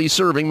proudly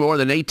serving more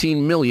than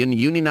 18 million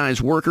unionized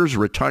workers,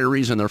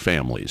 retirees, and their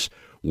families,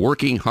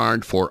 working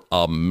hard for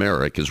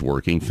America's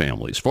working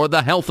families, for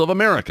the health of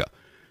America.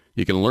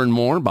 You can learn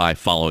more by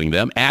following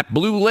them at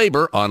Blue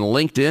Labor on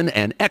LinkedIn,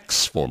 and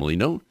X, formerly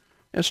known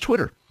as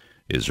Twitter,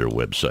 is their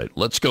website.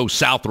 Let's go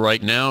south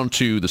right now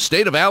to the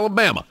state of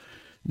Alabama.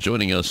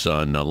 Joining us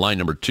on line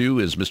number 2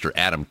 is Mr.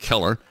 Adam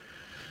Keller.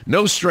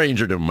 No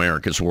stranger to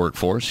America's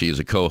Workforce. He is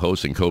a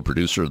co-host and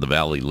co-producer of the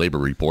Valley Labor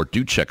Report.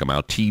 Do check him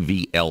out.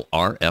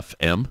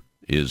 TVLR-FM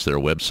is their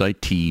website,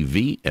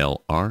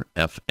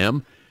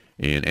 TVLR-FM.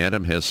 And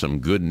Adam has some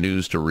good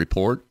news to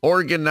report.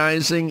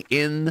 Organizing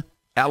in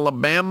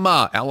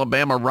Alabama.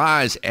 Alabama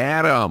Rise.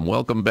 Adam,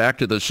 welcome back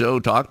to the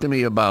show. Talk to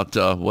me about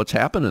what's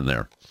happening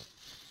there.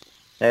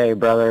 Hey,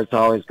 brother. It's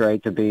always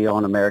great to be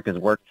on America's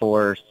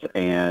Workforce.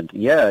 And,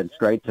 yeah, it's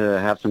great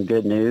to have some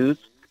good news.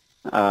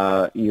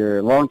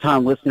 Your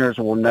longtime listeners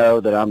will know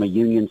that I'm a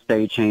union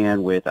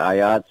stagehand with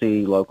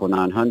IATSE, Local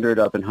 900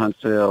 up in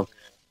Huntsville.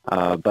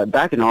 But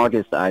back in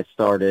August, I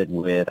started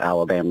with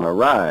Alabama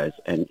Rise.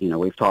 And, you know,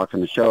 we've talked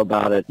on the show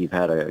about it. You've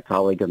had a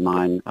colleague of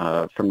mine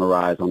from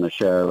Arise on the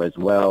show as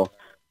well.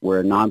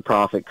 We're a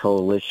nonprofit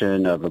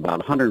coalition of about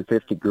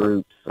 150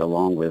 groups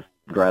along with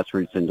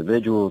grassroots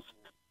individuals.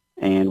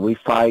 And we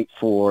fight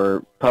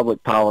for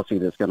public policy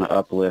that's going to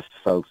uplift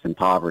folks in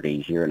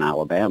poverty here in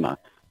Alabama.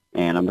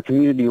 And I'm a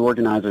community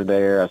organizer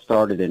there. I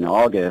started in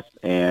August,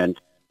 and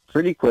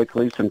pretty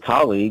quickly some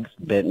colleagues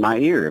bent my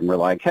ear and were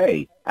like,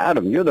 hey,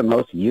 Adam, you're the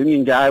most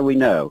union guy we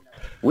know.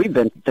 We've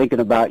been thinking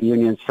about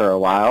unions for a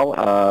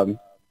while.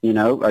 You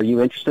know, are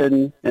you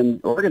interested in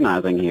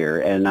organizing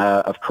here? And,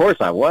 of course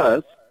I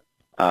was.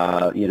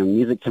 You know,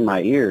 music to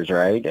my ears,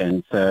 right?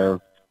 And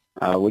so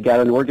we got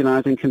an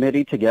organizing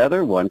committee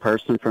together, one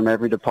person from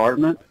every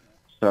department,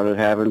 started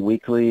having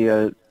weekly,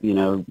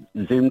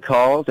 Zoom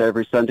calls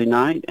every Sunday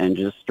night and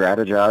just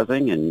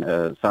strategizing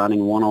and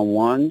signing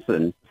one-on-ones,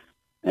 and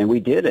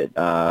we did it.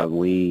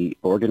 We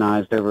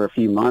organized over a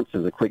few months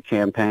as a quick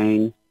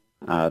campaign.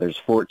 There's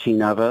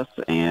 14 of us,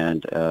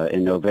 and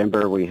in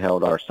November we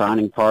held our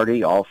signing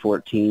party. All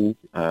 14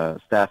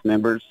 staff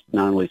members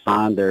not only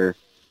signed their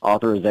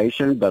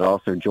authorization but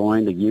also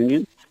joined the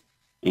union.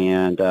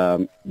 And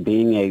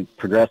being a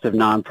progressive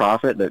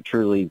nonprofit that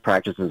truly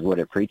practices what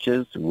it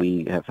preaches,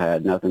 we have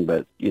had nothing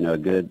but, a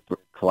good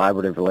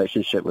collaborative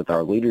relationship with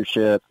our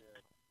leadership.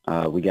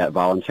 We got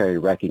voluntary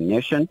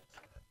recognition.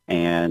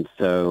 And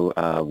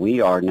so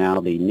we are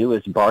now the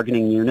newest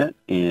bargaining unit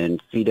in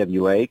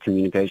CWA,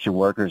 Communication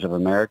Workers of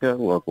America,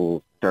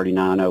 Local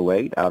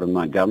 3908 out of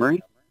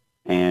Montgomery,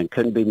 and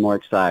couldn't be more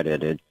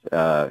excited.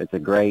 It's a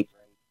great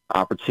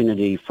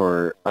opportunity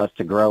for us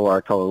to grow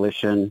our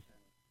coalition.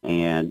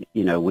 And,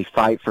 we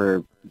fight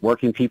for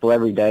working people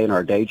every day in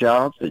our day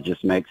jobs. It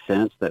just makes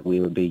sense that we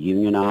would be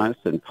unionized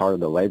and part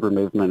of the labor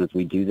movement as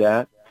we do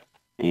that.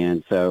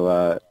 And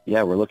so,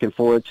 we're looking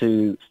forward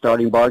to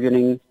starting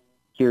bargaining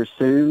here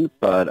soon,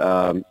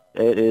 but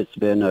it's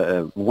been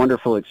a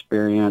wonderful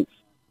experience.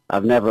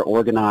 I've never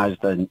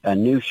organized a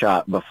new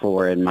shop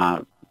before in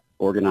my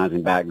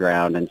organizing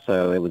background, and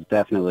so it was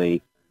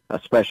definitely a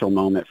special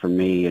moment for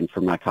me and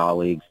for my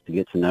colleagues to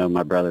get to know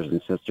my brothers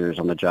and sisters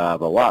on the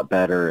job a lot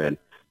better and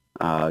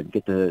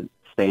get to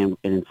stand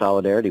in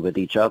solidarity with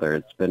each other.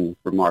 It's been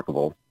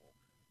remarkable.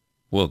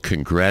 Well,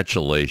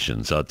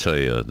 congratulations. I'll tell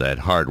you, that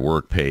hard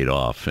work paid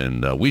off.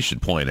 And we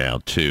should point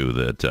out, too,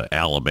 that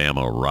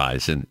Alabama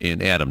Rise, and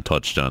Adam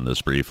touched on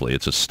this briefly,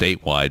 it's a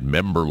statewide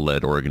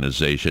member-led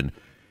organization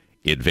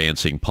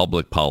advancing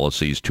public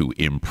policies to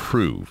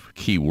improve,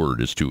 key word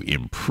is to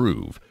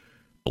improve,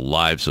 the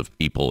lives of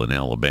people in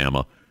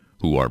Alabama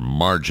who are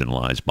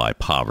marginalized by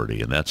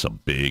poverty. And that's a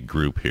big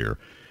group here.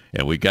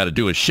 And we've got to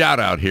do a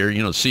shout-out here.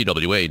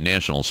 CWA,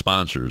 national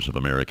sponsors of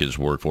America's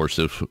Workforce.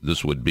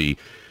 This would be...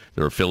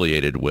 They're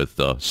affiliated with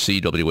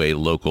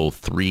CWA Local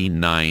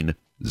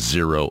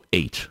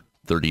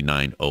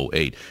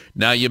 3908.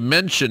 Now, you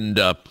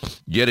mentioned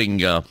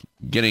getting a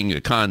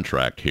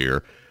contract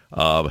here.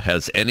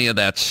 Has any of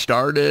that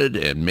started?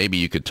 And maybe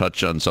you could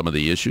touch on some of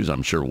the issues.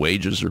 I'm sure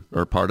wages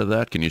are part of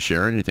that. Can you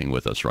share anything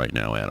with us right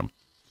now, Adam?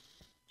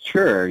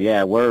 Sure,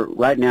 yeah.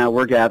 Right now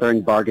we're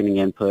gathering bargaining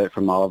input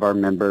from all of our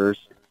members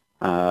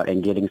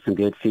and getting some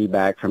good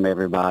feedback from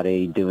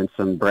everybody, doing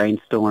some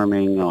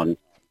brainstorming on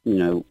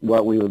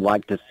what we would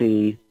like to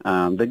see.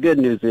 The good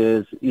news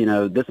is,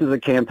 this is a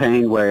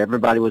campaign where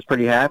everybody was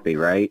pretty happy,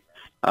 right?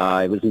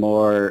 It was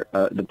more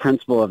the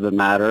principle of the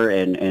matter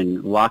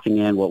and locking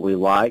in what we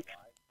like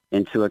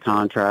into a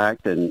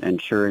contract and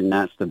ensuring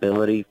that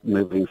stability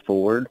moving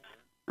forward.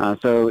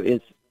 So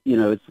it's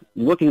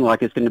looking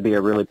like it's going to be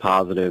a really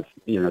positive,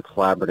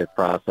 collaborative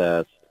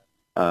process.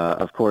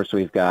 Of course,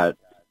 we've got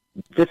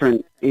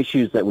different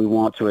issues that we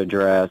want to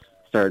address.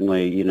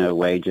 Certainly,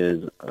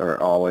 wages are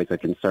always a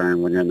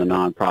concern when you're in the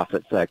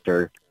nonprofit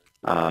sector,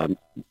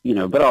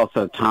 but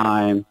also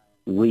time,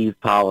 leave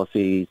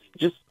policies,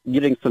 just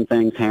getting some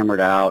things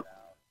hammered out.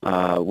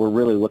 We're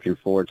really looking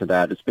forward to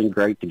that. It's been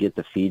great to get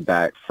the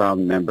feedback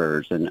from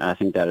members, and I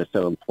think that is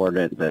so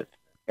important that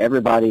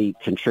everybody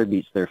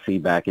contributes their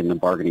feedback in the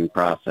bargaining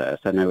process.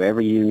 I know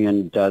every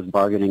union does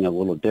bargaining a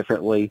little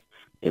differently.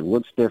 It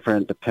looks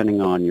different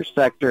depending on your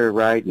sector,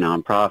 right?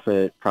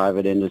 Nonprofit,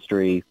 private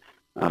industry,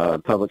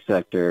 public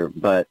sector,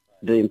 but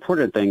the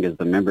important thing is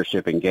the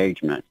membership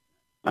engagement,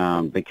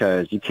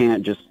 because you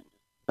can't just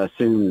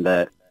assume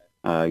that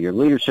your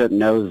leadership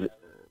knows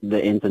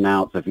the ins and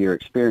outs of your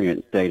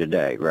experience day to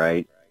day,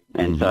 right?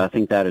 And so I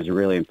think that is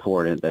really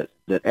important that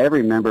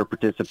every member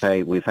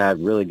participate. We've had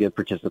really good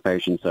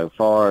participation so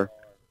far.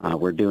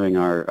 We're doing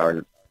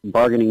our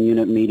bargaining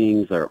unit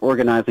meetings. Our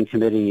organizing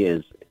committee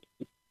is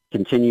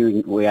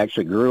continuing. We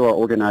actually grew our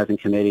organizing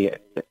committee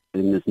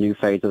in this new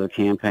phase of the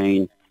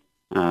campaign,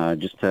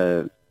 just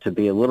to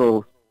be a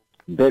little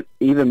bit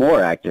even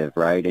more active,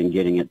 right, in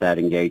getting at that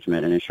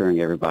engagement and ensuring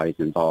everybody's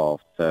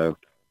involved. So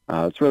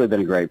it's really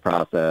been a great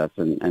process,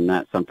 and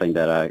that's something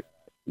that I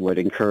would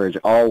encourage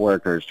all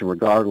workers to,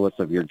 regardless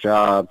of your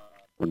job,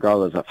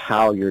 regardless of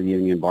how your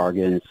union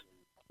bargains,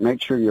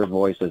 make sure your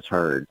voice is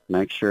heard.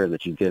 Make sure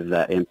that you give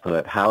that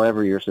input.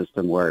 However your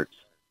system works,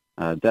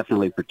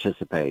 definitely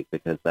participate,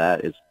 because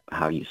that is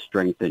how you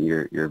strengthen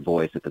your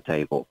voice at the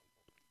table.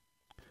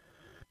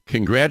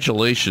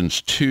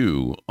 Congratulations,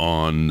 too,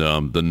 on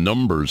the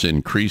numbers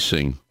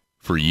increasing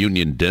for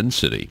union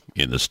density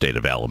in the state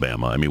of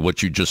Alabama. I mean,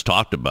 what you just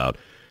talked about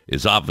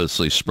is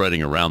obviously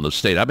spreading around the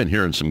state. I've been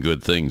hearing some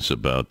good things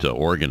about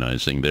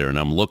organizing there, and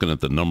I'm looking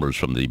at the numbers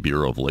from the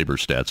Bureau of Labor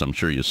Stats. I'm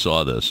sure you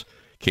saw this.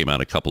 Came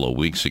out a couple of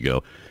weeks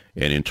ago.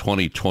 And in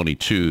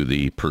 2022,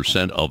 the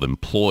percent of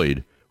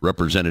employed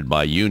represented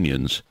by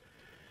unions,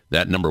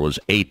 that number was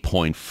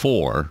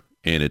 8.4,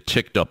 and it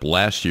ticked up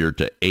last year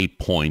to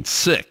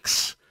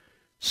 8.6.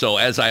 So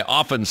as I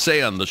often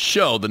say on the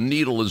show, the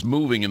needle is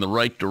moving in the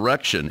right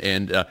direction.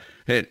 And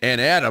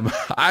Adam,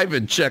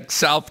 I've checked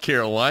South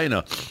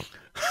Carolina.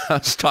 I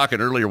was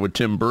talking earlier with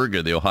Tim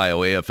Burga, the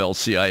Ohio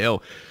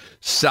AFL-CIO.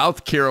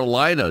 South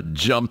Carolina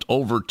jumped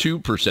over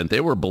 2%.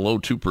 They were below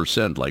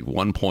 2%, like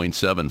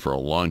 1.7 for a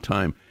long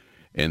time.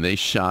 And they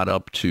shot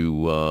up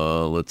to,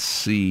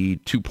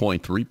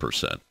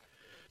 2.3%.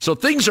 So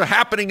things are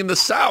happening in the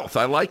South.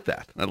 I like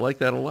that. I like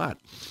that a lot.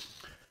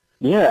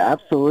 Yeah,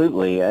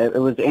 absolutely.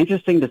 It was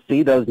interesting to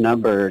see those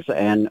numbers.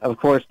 And, of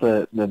course,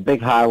 the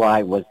big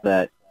highlight was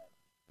that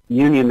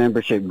union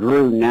membership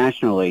grew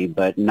nationally,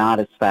 but not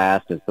as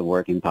fast as the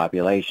working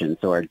population.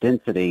 So our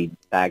density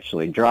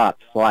actually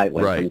dropped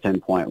slightly from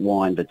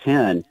 10.1 to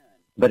 10.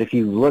 But if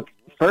you look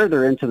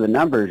further into the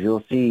numbers,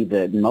 you'll see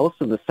that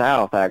most of the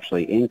South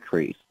actually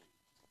increased,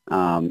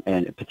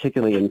 and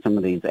particularly in some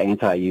of these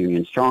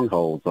anti-union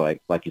strongholds,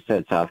 like you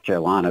said, South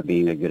Carolina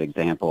being a good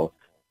example.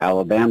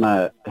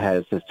 Alabama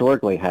has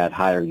historically had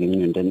higher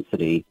union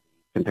density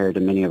compared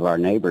to many of our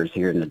neighbors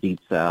here in the Deep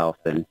South,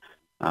 and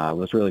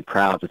was really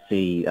proud to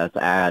see us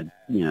add,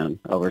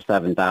 over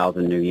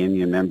 7,000 new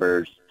union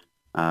members,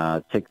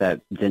 take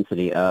that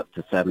density up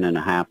to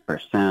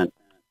 7.5%.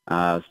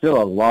 Still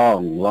a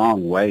long,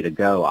 long way to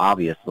go,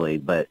 obviously,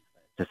 but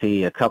to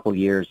see a couple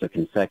years of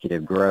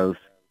consecutive growth,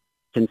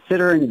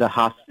 considering the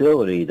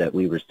hostility that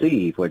we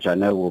receive, which I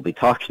know we'll be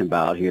talking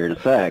about here in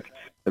a sec,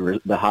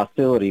 the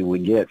hostility we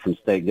get from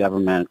state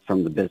government,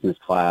 from the business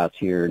class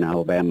here in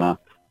Alabama,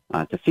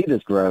 to see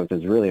this growth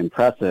is really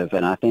impressive,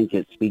 and I think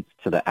it speaks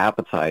to the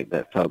appetite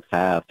that folks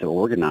have to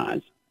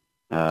organize.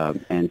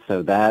 And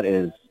so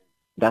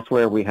that's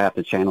where we have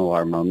to channel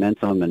our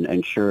momentum and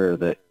ensure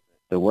that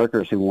the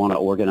workers who want to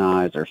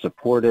organize are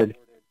supported,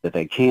 that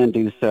they can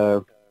do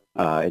so.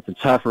 It's a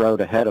tough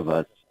road ahead of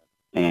us,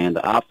 and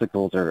the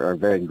obstacles are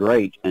very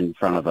great in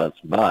front of us,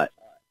 but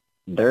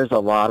there's a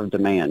lot of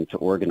demand to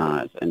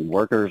organize, and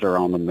workers are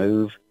on the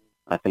move.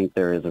 I think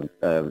there is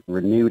a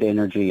renewed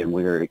energy, and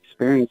we're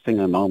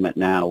experiencing a moment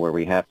now where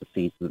we have to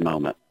seize the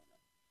moment.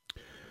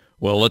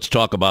 Well, let's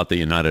talk about the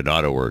United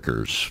Auto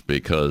Workers,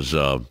 because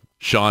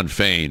Sean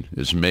Fain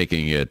is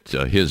making it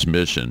his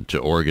mission to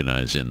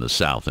organize in the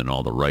South in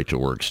all the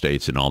right-to-work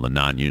states and all the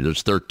non-union.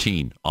 There's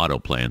 13 auto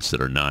plants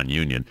that are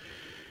non-union.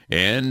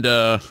 And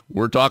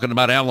we're talking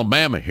about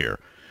Alabama here.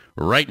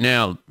 Right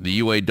now, the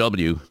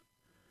UAW,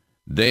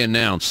 they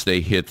announced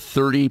they hit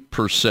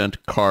 30%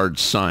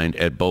 cards signed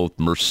at both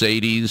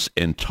Mercedes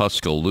and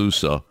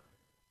Tuscaloosa,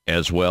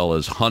 as well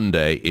as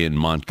Hyundai in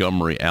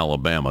Montgomery,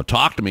 Alabama.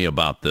 Talk to me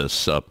about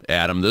this,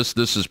 Adam. This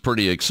is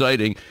pretty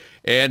exciting.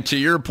 And to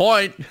your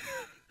point,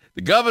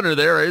 the governor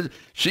there,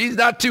 she's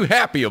not too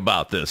happy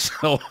about this.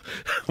 So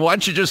why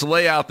don't you just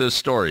lay out this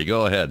story?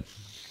 Go ahead.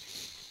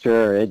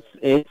 Sure.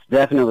 It's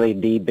definitely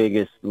the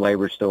biggest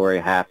labor story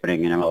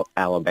happening in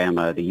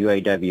Alabama. The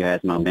UAW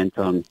has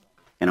momentum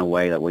in a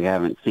way that we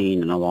haven't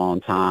seen in a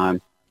long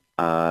time.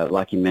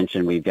 Like you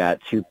mentioned, we've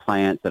got 2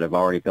 plants that have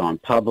already gone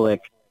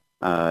public,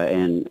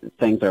 and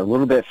things are a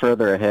little bit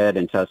further ahead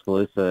in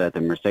Tuscaloosa at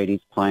the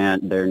Mercedes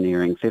plant. They're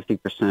nearing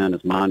 50%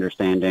 is my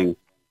understanding.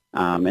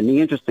 And the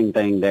interesting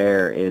thing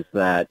there is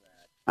that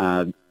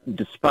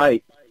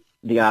despite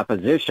the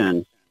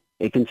opposition,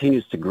 it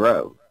continues to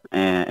grow.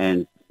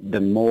 And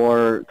the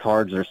more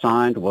cards are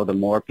signed, well, the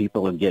more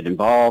people get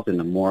involved and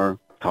the more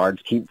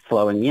cards keep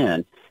flowing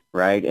in,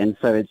 right? And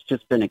so it's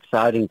just been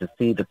exciting to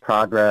see the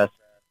progress.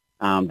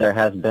 There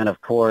has been,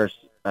 of course,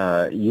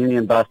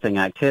 union busting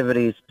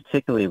activities,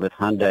 particularly with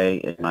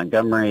Hyundai in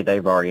Montgomery.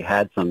 They've already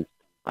had some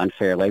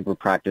unfair labor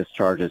practice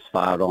charges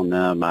filed on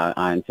them.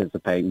 I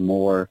anticipate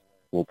more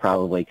will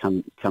probably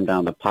come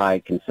down the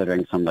pike,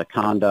 considering some of the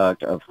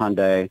conduct of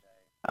Hyundai.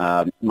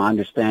 My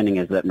understanding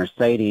is that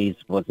Mercedes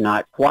was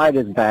not quite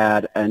as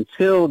bad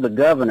until the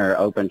governor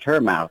opened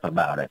her mouth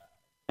about it.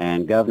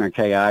 And Governor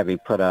Kay Ivey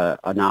put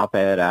an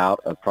op-ed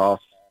out across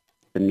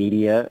the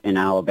media in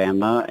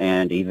Alabama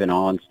and even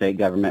on state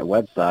government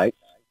websites,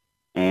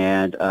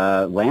 and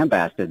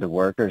lambasted the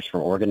workers for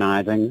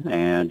organizing.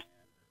 And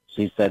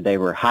she said they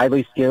were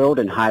highly skilled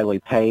and highly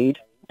paid,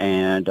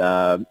 and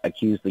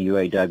accused the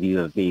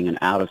UAW of being an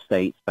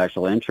out-of-state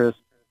special interest,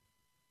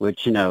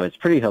 which, is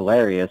pretty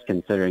hilarious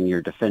considering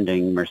you're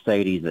defending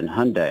Mercedes and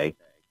Hyundai,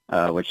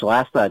 which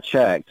last I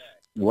checked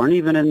weren't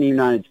even in the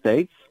United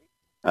States,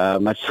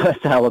 much less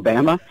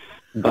Alabama.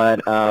 But,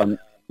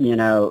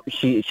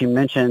 she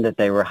mentioned that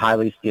they were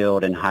highly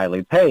skilled and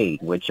highly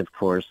paid, which, of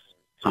course,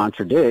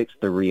 contradicts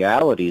the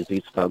realities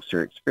these folks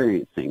are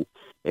experiencing.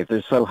 If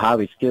they're so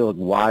highly skilled,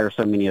 why are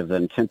so many of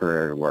them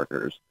temporary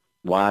workers?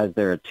 Why is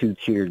there a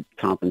 2-tiered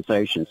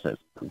compensation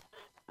system?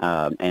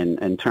 And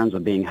in terms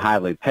of being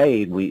highly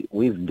paid,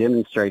 we've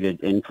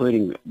demonstrated,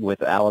 including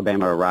with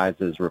Alabama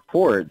Arise's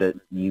report that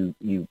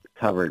you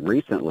covered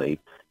recently,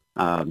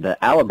 that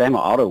Alabama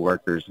auto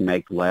workers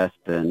make less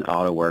than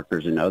auto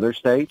workers in other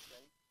states.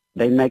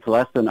 They make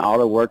less than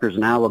auto workers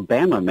in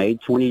Alabama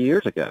made 20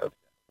 years ago,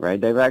 right?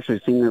 They've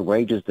actually seen their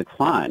wages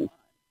decline,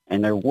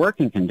 and their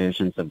working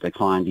conditions have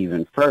declined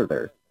even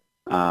further.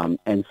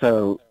 And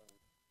so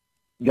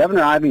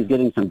Governor Ivey is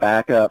getting some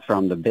backup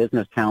from the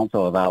Business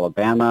Council of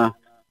Alabama,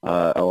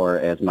 or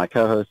as my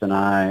co-host and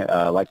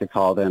I like to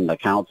call them, the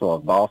Council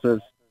of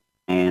Bosses.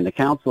 And the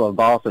Council of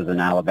Bosses in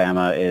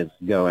Alabama is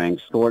going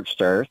scorched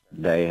earth.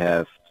 They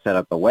have set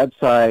up a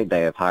website.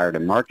 They have hired a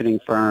marketing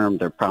firm.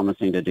 They're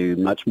promising to do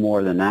much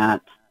more than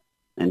that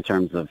in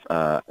terms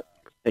of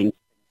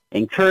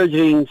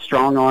encouraging,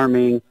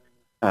 strong-arming,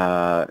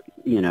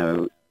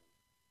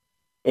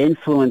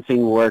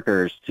 influencing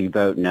workers to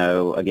vote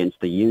no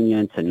against the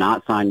union, to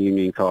not sign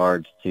union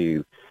cards,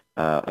 to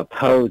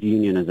oppose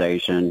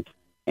unionization.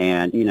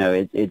 And,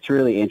 it's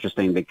really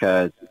interesting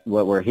because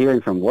what we're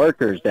hearing from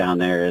workers down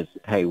there is,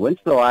 hey, when's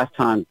the last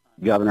time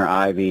Governor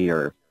Ivey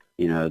or,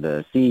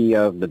 the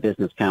CEO of the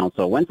Business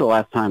Council, when's the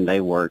last time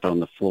they worked on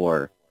the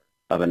floor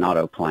of an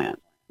auto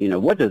plant?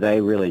 What do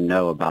they really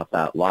know about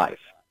that life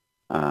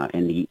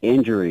and the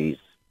injuries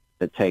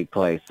that take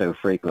place so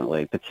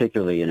frequently,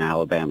 particularly in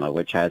Alabama,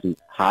 which has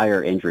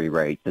higher injury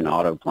rates in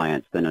auto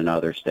plants than in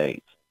other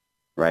states,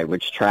 right,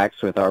 which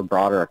tracks with our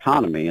broader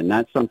economy. And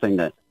that's something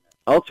that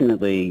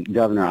ultimately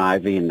Governor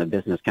Ivey and the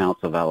Business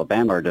Council of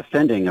Alabama are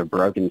defending, a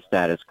broken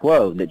status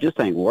quo that just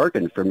ain't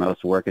working for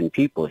most working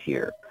people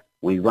here.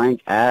 We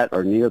rank at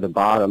or near the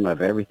bottom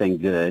of everything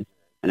good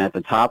and at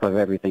the top of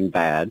everything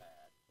bad.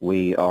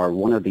 We are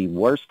one of the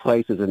worst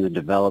places in the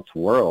developed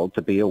world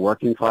to be a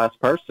working class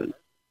person.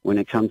 When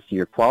it comes to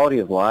your quality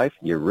of life,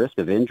 your risk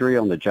of injury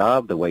on the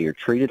job, the way you're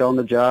treated on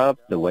the job,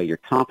 the way you're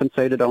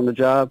compensated on the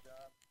job,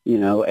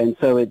 and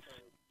so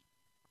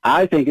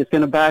I think it's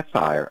going to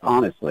backfire,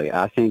 honestly.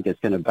 I think it's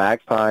going to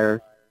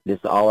backfire, this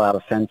all-out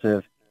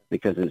offensive,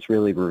 because it's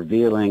really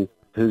revealing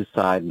whose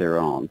side they're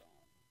on.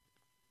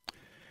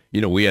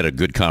 We had a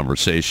good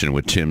conversation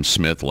with Tim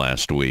Smith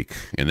last week,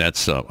 and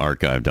that's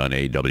archived on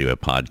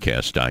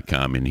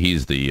awfpodcast.com, and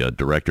he's the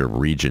director of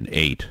Region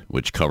 8,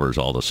 which covers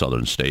all the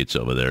southern states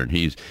over there. And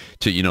he's,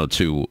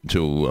 to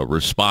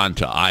respond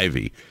to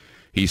Ivey,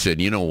 he said,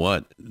 you know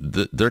what,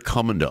 they're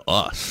coming to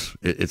us.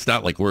 It's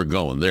not like we're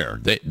going there.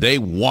 They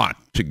want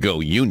to go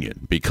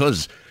union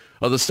because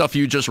of the stuff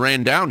you just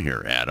ran down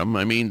here, Adam.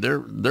 I mean, they're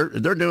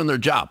doing their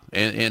job.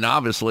 And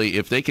obviously,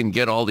 if they can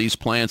get all these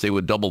plants, they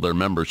would double their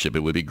membership.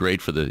 It would be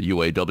great for the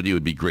UAW. It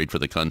would be great for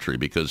the country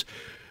because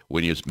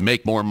when you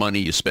make more money,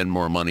 you spend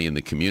more money in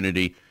the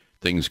community,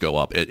 things go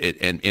up.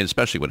 And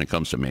especially when it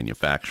comes to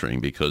manufacturing,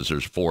 because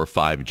there's 4 or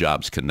 5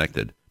 jobs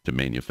connected to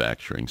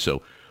manufacturing.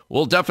 So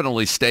we'll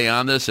definitely stay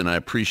on this, and I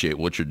appreciate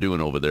what you're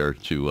doing over there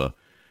to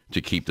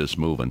keep this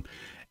moving.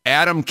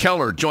 Adam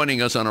Keller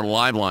joining us on our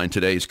live line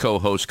today. He's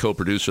co-host,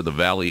 co-producer of the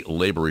Valley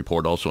Labor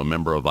Report, also a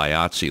member of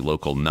IATSE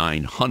Local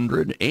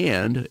 900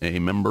 and a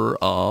member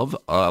of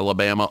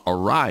Alabama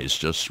Arise,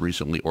 just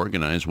recently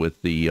organized with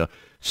the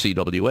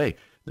CWA.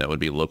 That would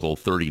be Local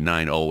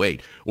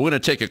 3908. We're going to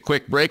take a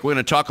quick break. We're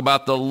going to talk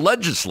about the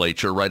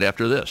legislature right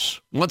after this.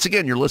 Once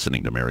again, you're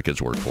listening to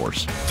America's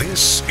Workforce.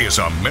 This is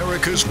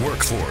America's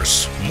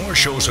Workforce. More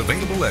shows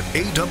available at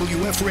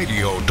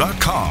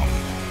awfradio.com.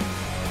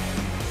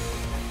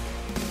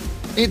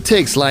 It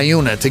takes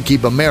LIUNA to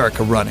keep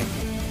America running.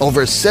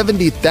 Over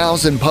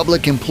 70,000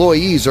 public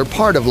employees are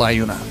part of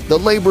LIUNA, the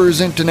Laborers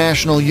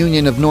International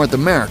Union of North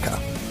America,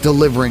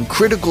 delivering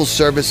critical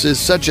services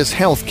such as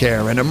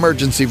healthcare and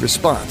emergency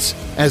response,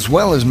 as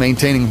well as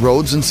maintaining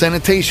roads and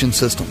sanitation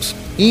systems.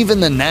 Even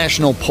the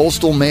National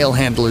Postal Mail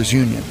Handlers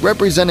Union,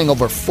 representing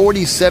over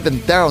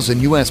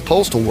 47,000 U.S.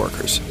 postal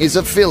workers, is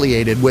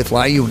affiliated with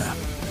LIUNA.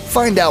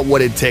 Find out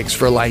what it takes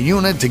for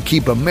LIUNA to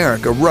keep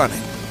America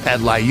running at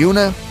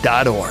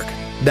liuna.org.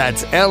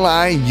 That's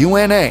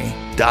liuna.org.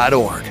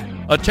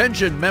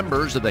 Attention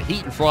members of the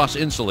Heat and Frost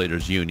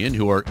Insulators Union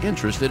who are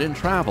interested in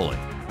traveling.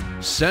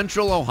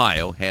 Central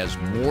Ohio has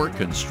more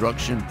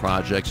construction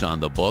projects on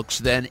the books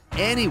than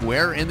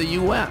anywhere in the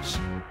U.S.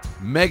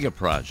 Mega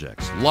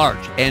projects,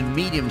 large and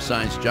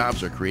medium-sized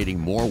jobs are creating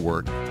more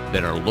work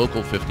than our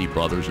local 50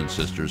 brothers and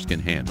sisters can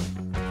handle.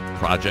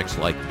 Projects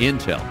like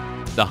Intel,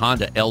 the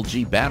Honda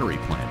LG battery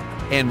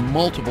plant, and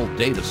multiple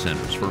data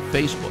centers for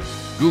Facebook,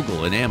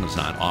 Google, and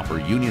Amazon offer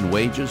union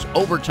wages,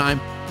 overtime,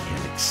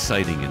 and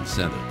exciting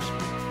incentives.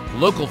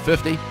 Local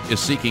 50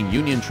 is seeking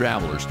union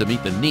travelers to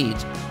meet the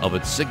needs of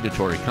its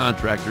signatory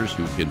contractors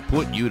who can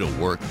put you to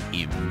work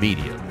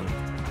immediately.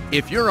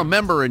 If you're a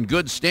member in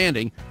good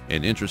standing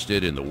and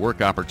interested in the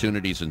work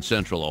opportunities in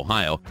Central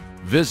Ohio,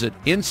 visit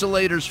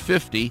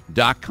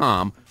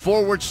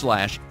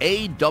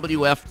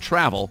insulators50.com/AWF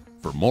travel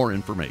for more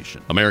information.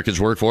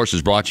 America's Workforce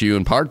is brought to you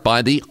in part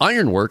by the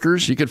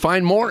Ironworkers. You can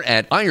find more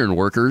at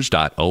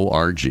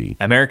ironworkers.org.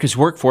 America's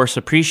Workforce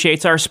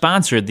appreciates our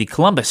sponsor, the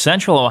Columbus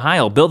Central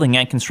Ohio Building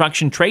and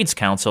Construction Trades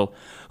Council,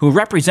 who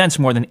represents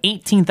more than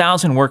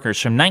 18,000 workers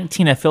from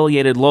 19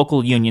 affiliated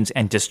local unions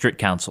and district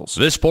councils.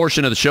 This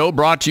portion of the show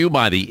brought to you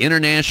by the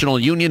International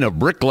Union of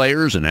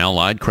Bricklayers and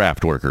Allied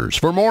Craft Workers.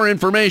 For more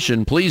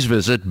information, please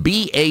visit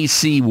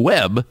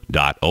bacweb.org.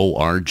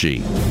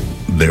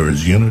 There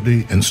is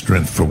unity and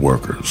strength for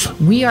workers.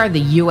 We are the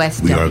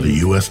USW. We are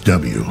the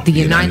USW. The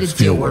United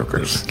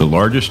Steelworkers. The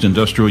largest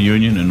industrial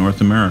union in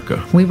North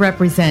America. We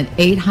represent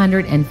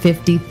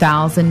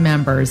 850,000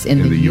 members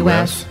in the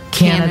U.S.,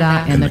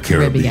 Canada, and the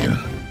Caribbean.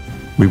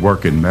 We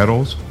work in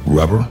metals,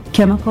 rubber,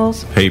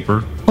 chemicals,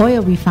 paper,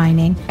 oil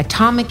refining,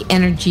 atomic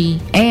energy,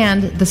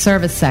 and the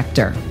service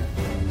sector.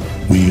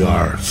 We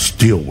are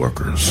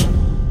steelworkers,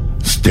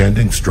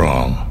 standing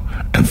strong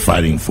and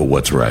fighting for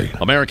what's right.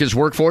 America's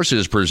Workforce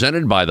is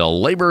presented by the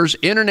Laborers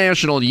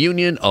International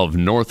Union of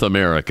North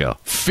America.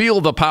 Feel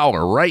the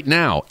power right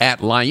now at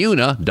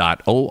liuna.org.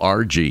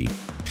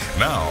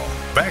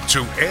 Now, back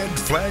to Ed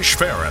Flash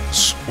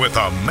Ferens with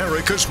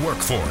America's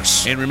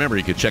Workforce. And remember,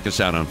 you can check us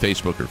out on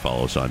Facebook or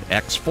follow us on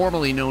X,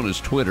 formerly known as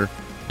Twitter.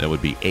 That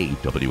would be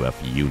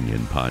AWF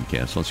Union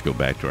Podcast. Let's go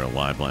back to our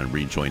live line,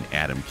 rejoin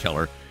Adam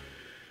Keller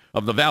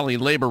of the Valley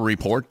Labor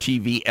Report.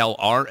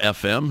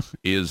 TVLR-FM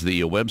is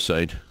the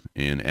website,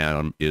 and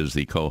Adam is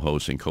the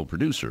co-host and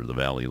co-producer of the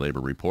Valley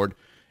Labor Report,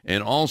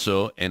 and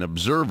also an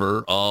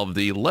observer of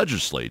the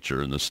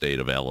legislature in the state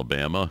of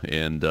Alabama.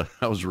 And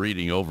I was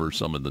reading over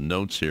some of the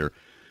notes here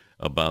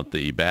about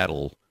the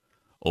battle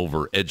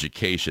over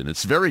education.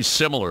 It's very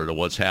similar to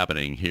what's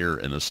happening here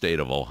in the state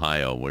of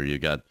Ohio, where you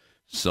got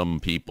some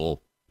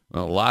people,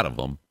 a lot of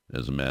them,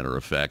 as a matter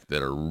of fact,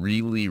 that are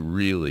really,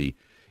 really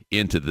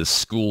into the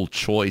school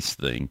choice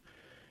thing.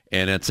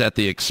 And it's at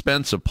the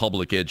expense of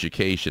public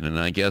education. And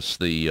I guess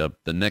the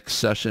next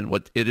session,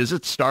 is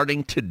it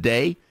starting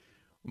today?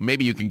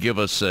 Maybe you can give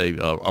us a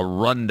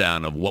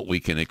rundown of what we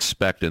can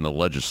expect in the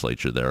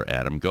legislature there,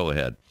 Adam. Go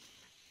ahead.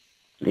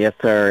 Yes,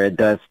 sir. It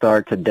does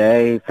start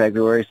today,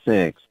 February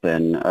 6th,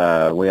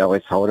 and we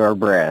always hold our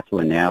breath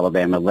when the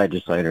Alabama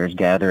legislators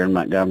gather in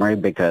Montgomery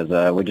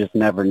because we just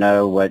never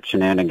know what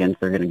shenanigans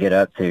they're going to get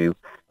up to.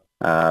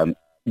 And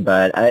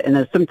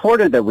it's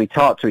important that we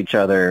talk to each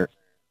other,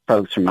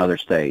 folks from other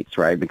states,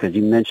 right? Because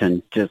you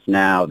mentioned just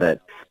now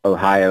that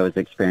Ohio is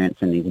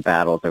experiencing these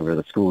battles over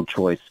the school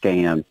choice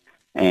scam,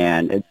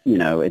 and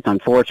it's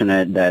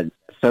unfortunate that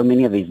so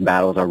many of these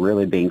battles are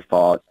really being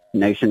fought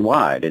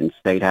nationwide in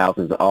state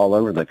houses all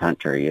over the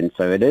country. And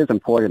so it is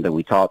important that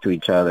we talk to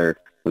each other,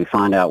 we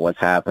find out what's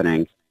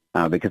happening,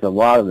 because a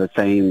lot of the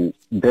same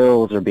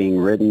bills are being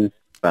written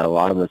by a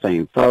lot of the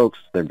same folks.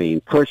 They're being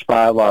pushed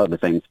by a lot of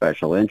the same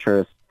special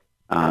interests.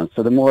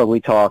 So the more we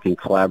talk and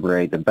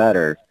collaborate, the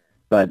better.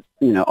 But,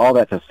 all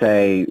that to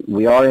say,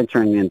 we are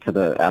entering into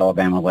the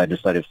Alabama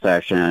legislative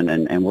session,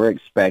 and we're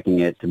expecting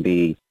it to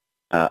be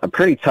a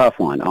pretty tough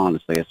one,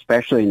 honestly,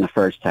 especially in the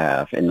first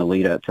half in the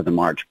lead up to the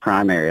March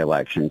primary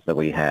elections that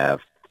we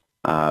have.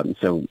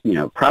 So,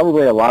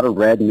 probably a lot of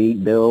red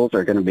meat bills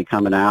are going to be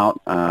coming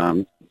out.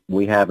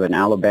 We have an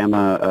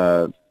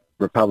Alabama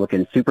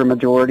Republican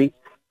supermajority,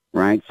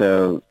 right?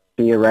 So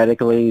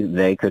theoretically,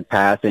 they could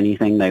pass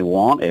anything they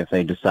want if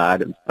they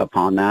decide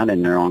upon that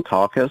in their own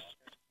caucus.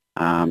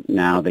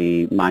 Now,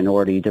 the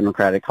minority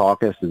Democratic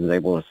caucus is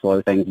able to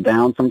slow things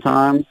down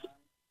sometimes.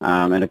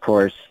 And, of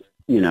course,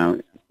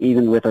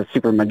 even with a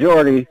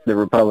supermajority, the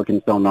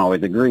Republicans don't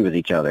always agree with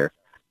each other.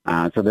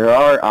 So there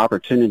are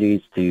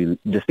opportunities to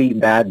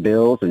defeat bad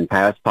bills and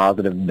pass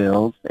positive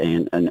bills,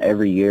 and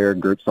every year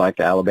groups like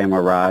the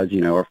Alabama Rise,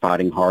 are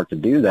fighting hard to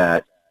do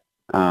that.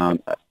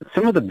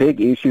 Some of the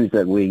big issues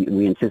that we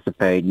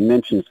anticipate, you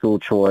mentioned school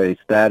choice,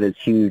 that is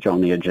huge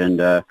on the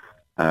agenda.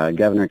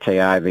 Governor Kay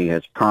Ivey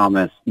has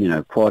promised,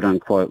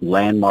 quote-unquote,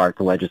 landmark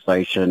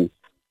legislation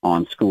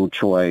on school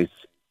choice.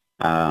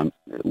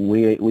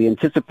 We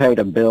anticipate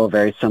a bill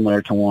very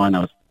similar to one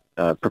that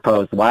was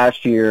proposed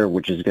last year,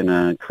 which is going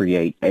to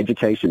create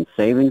education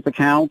savings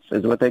accounts,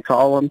 is what they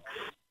call them.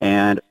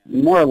 And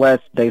more or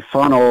less, they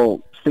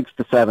funnel $6,000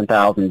 to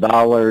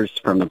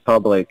 $7,000 from the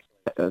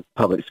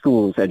public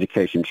schools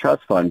education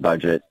trust fund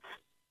budget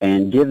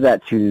and give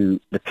that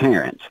to the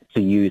parents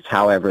to use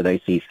however they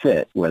see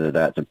fit, whether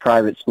that's a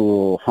private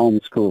school,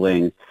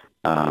 homeschooling,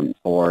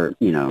 or,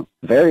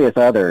 various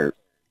other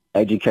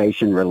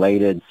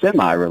education-related,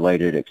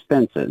 semi-related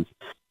expenses.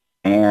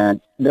 And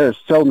there's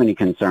so many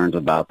concerns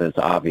about this,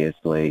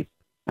 obviously.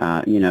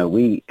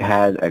 We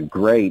had a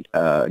great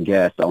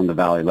guest on the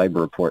Valley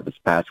Labor Report this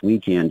past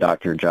weekend,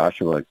 Dr.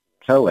 Joshua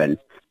Cowan,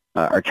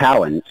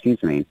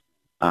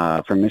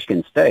 from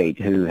Michigan State,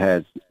 who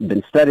has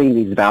been studying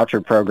these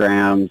voucher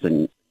programs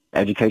and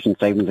education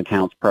savings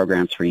accounts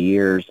programs for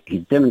years.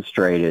 He's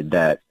demonstrated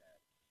that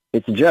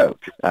it's a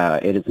joke.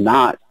 It is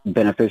not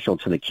beneficial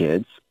to the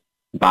kids.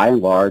 By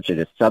and large, it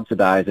is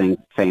subsidizing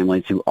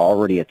families who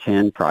already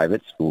attend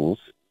private schools,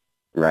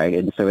 right?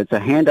 And so it's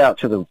a handout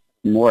to the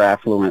more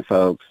affluent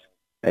folks.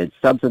 It's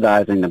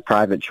subsidizing the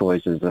private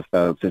choices of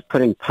folks. It's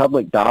putting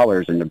public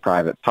dollars into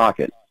private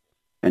pockets.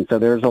 And so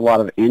there's a lot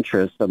of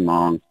interest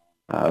among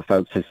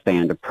folks who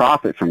stand to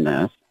profit from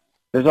this.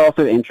 There's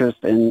also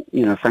interest in,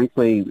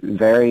 frankly,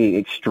 very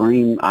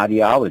extreme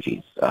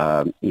ideologies. There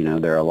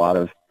are a lot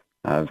of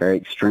very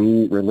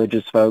extreme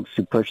religious folks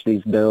who push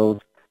these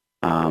bills.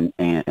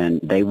 And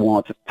they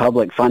want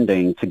public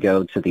funding to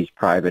go to these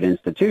private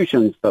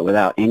institutions, but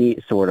without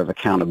any sort of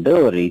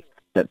accountability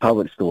that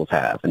public schools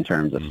have in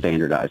terms of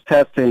standardized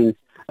testing,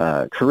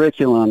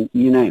 curriculum,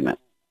 you name it.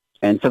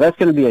 And so that's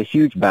going to be a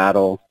huge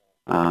battle.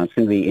 It's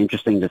going to be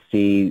interesting to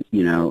see,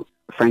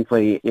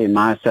 frankly, in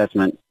my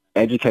assessment,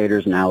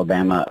 educators in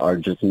Alabama are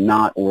just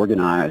not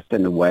organized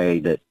in the way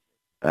that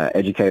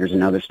educators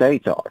in other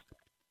states are.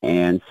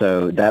 And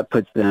so that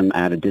puts them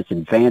at a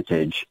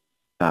disadvantage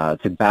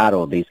to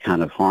battle these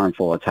kind of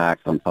harmful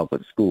attacks on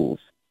public schools.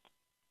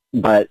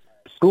 But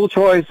school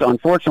choice,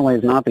 unfortunately,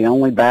 is not the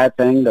only bad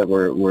thing that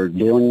we're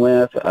dealing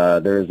with.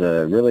 There's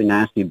a really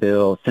nasty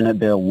bill, Senate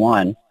Bill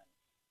 1.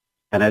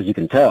 And as you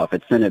can tell, if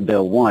it's Senate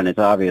Bill 1, it's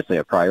obviously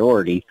a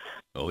priority.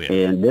 Oh, yeah.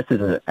 And this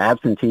is an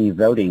absentee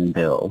voting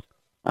bill.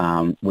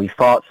 We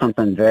fought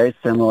something very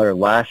similar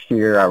last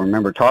year. I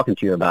remember talking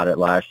to you about it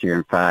last year,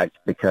 in fact,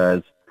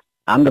 because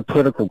I'm the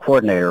political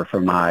coordinator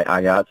for my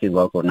IATSE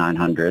Local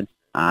 900.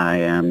 I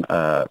am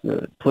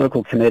the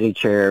political committee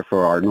chair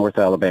for our North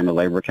Alabama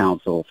Labor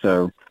Council.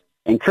 So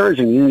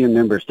encouraging union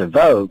members to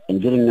vote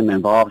and getting them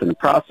involved in the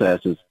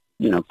process is,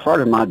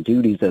 part of my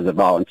duties as a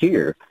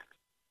volunteer.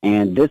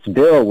 And this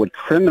bill would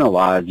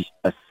criminalize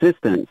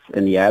assistance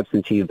in the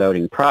absentee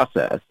voting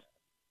process.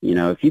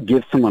 If you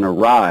give someone a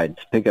ride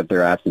to pick up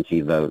their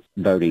absentee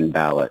voting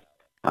ballot,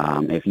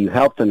 if you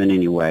help them in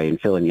any way in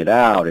filling it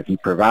out, if you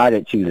provide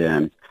it to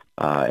them,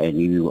 and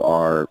you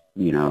are,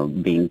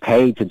 being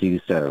paid to do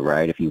so,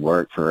 right, if you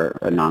work for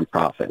a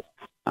nonprofit.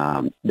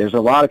 There's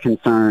a lot of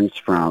concerns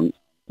from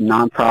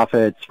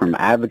nonprofits, from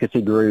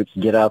advocacy groups,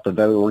 get out the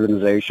vote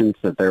organizations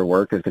that their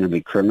work is going to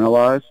be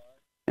criminalized.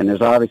 And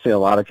there's obviously a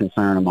lot of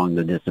concern among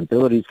the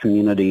disabilities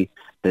community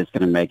that's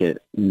going to make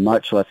it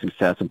much less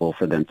accessible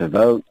for them to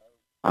vote.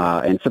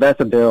 And so that's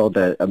a bill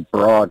that a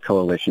broad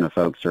coalition of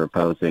folks are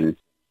opposing.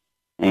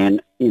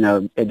 And,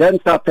 it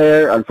doesn't stop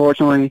there,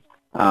 unfortunately.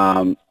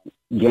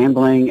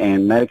 Gambling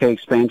and Medicaid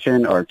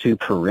expansion are two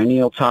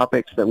perennial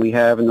topics that we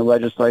have in the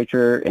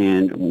legislature,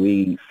 and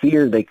we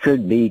fear they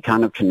could be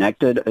kind of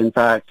connected. In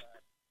fact,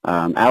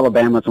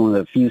 Alabama is one of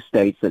the few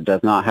states that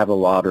does not have a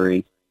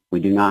lottery. We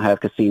do not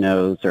have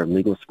casinos or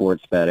legal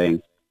sports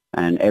betting,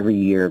 and every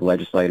year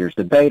legislators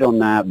debate on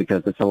that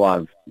because it's a lot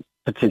of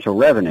potential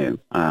revenue,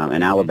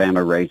 and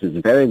Alabama raises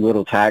very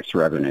little tax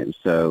revenue.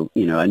 So,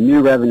 a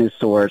new revenue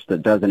source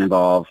that doesn't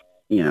involve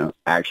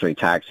actually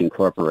taxing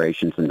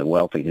corporations and the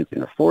wealthy who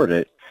can afford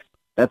it,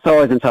 that's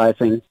always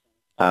enticing.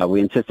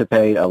 We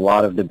anticipate a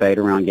lot of debate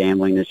around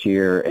gambling this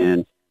year,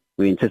 and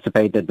we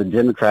anticipate that the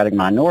Democratic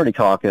Minority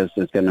Caucus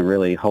is going to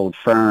really hold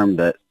firm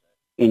that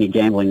any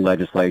gambling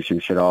legislation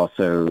should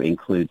also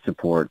include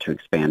support to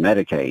expand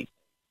Medicaid.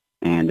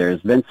 And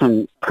there's been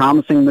some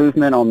promising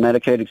movement on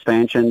Medicaid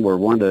expansion. We're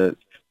one of the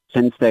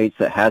 10 states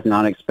that has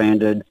not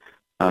expanded.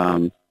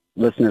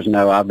 Listeners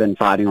know I've been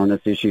fighting on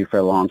this issue for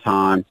a long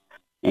time.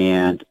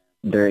 And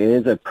there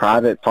is a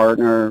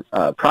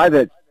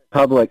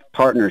private-public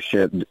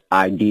partnership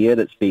idea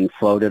that's being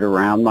floated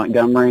around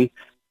Montgomery.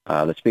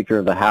 The Speaker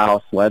of the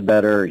House,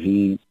 Ledbetter,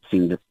 he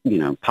seemed,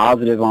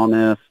 positive on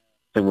this.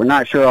 So we're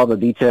not sure all the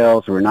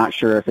details. We're not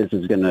sure if this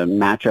is going to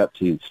match up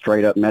to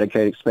straight-up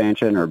Medicaid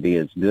expansion or be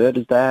as good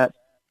as that.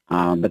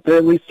 But there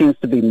at least seems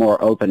to be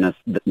more openness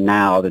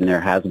now than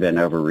there has been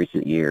over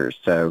recent years.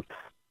 So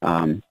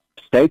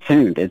stay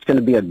tuned. It's going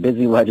to be a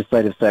busy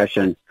legislative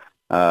session.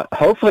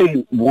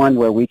 Hopefully one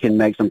where we can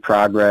make some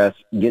progress,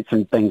 get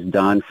some things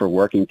done for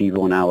working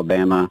people in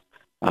Alabama,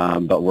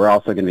 but we're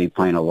also going to be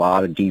playing a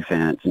lot of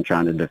defense and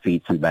trying to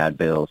defeat some bad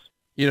bills.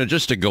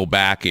 Just to go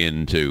back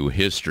into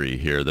history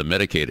here, the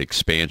Medicaid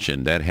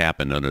expansion, that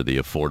happened under the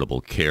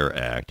Affordable Care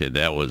Act, and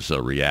that was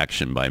a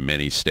reaction by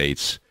many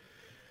states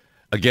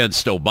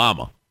against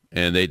Obama,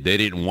 and they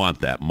didn't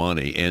want that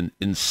money. And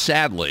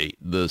sadly,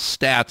 the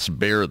stats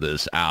bear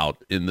this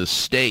out. In the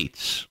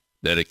states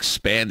that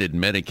expanded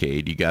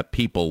Medicaid, you got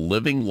people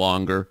living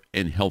longer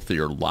and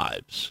healthier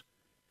lives.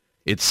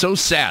 It's so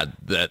sad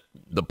that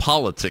the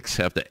politics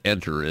have to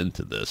enter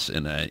into this.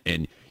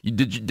 And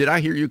did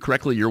I hear you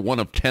correctly? You're one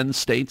of 10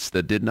 states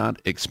that did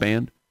not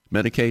expand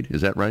Medicaid.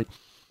 Is that right?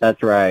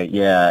 That's right.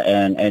 Yeah.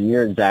 And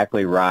you're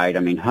exactly right. I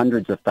mean,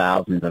 hundreds of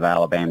thousands of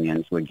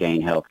Alabamians would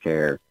gain health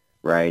care,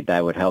 right?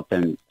 That would help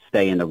them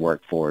stay in the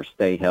workforce,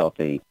 stay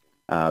healthy.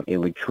 It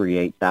would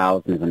create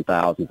thousands and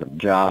thousands of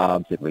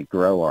jobs. It would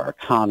grow our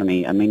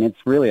economy. I mean,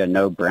 it's really a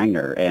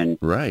no-brainer. And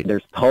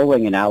There's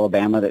polling in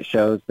Alabama that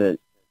shows that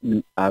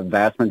a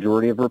vast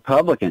majority of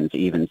Republicans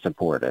even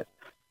support it.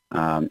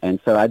 And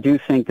so I do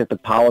think that the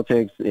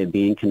politics, it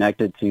being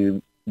connected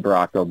to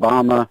Barack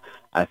Obama,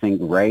 I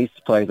think race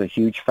plays a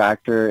huge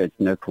factor. It's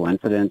no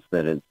coincidence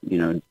that it's,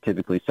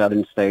 typically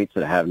southern states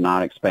that have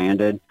not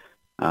expanded.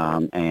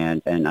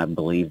 And I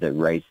believe that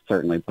race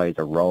certainly plays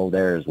a role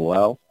there as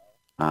well.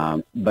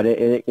 But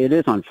it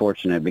is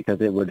unfortunate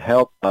because it would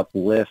help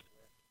uplift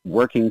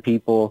working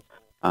people,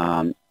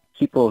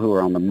 people who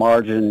are on the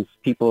margins,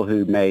 people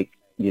who make,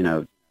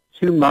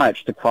 too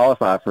much to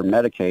qualify for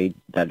Medicaid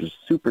that is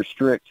super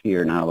strict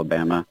here in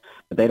Alabama,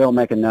 but they don't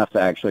make enough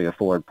to actually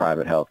afford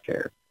private health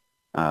care.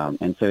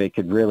 And so it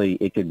could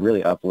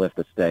really uplift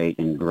the state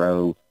and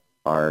grow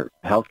our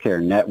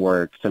healthcare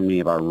network. So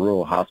many of our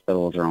rural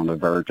hospitals are on the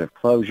verge of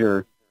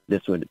closure.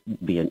 This would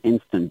be an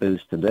instant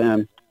boost to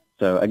them.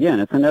 So again,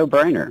 it's a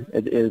no-brainer.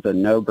 It is a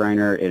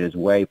no-brainer. It is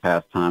way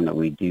past time that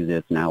we do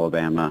this in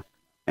Alabama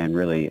and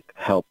really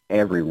help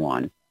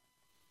everyone.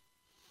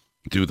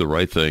 Do the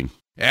right thing.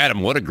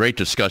 Adam, what a great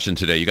discussion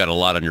today. You got a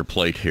lot on your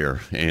plate here,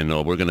 and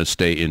we're going to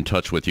stay in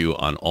touch with you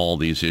on all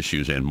these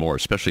issues and more,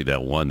 especially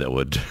that one that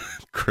would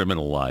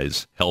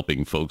criminalize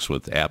helping folks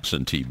with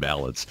absentee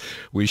ballots.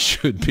 We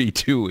should be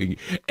doing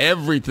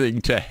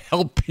everything to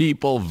help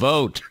people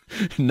vote,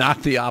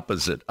 not the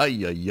opposite.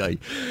 Ay, ay, ay.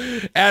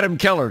 Adam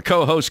Keller,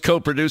 co-host,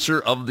 co-producer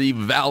of the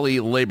Valley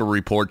Labor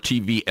Report,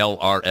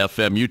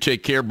 TVLR-FM. You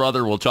take care,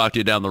 brother. We'll talk to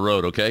you down the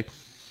road, okay?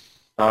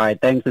 All right.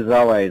 Thanks as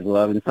always.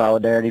 Love and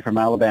solidarity from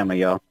Alabama,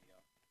 y'all.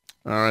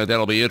 All right,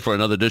 that'll be it for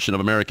another edition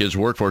of America's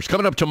Workforce.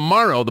 Coming up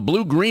tomorrow, the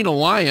Blue-Green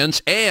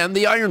Alliance and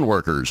the Iron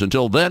Workers.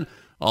 Until then,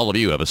 all of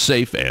you have a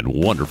safe and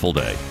wonderful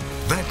day.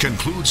 That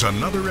concludes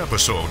another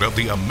episode of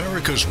the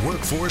America's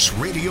Workforce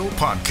Radio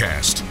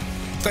Podcast.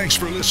 Thanks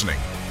for listening,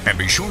 and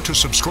be sure to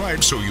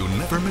subscribe so you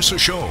never miss a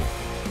show.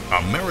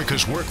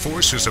 America's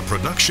Workforce is a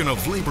production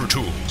of Labor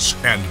Tools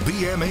and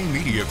BMA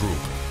Media Group.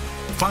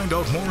 Find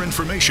out more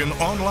information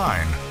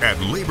online at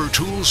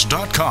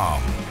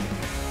labortools.com.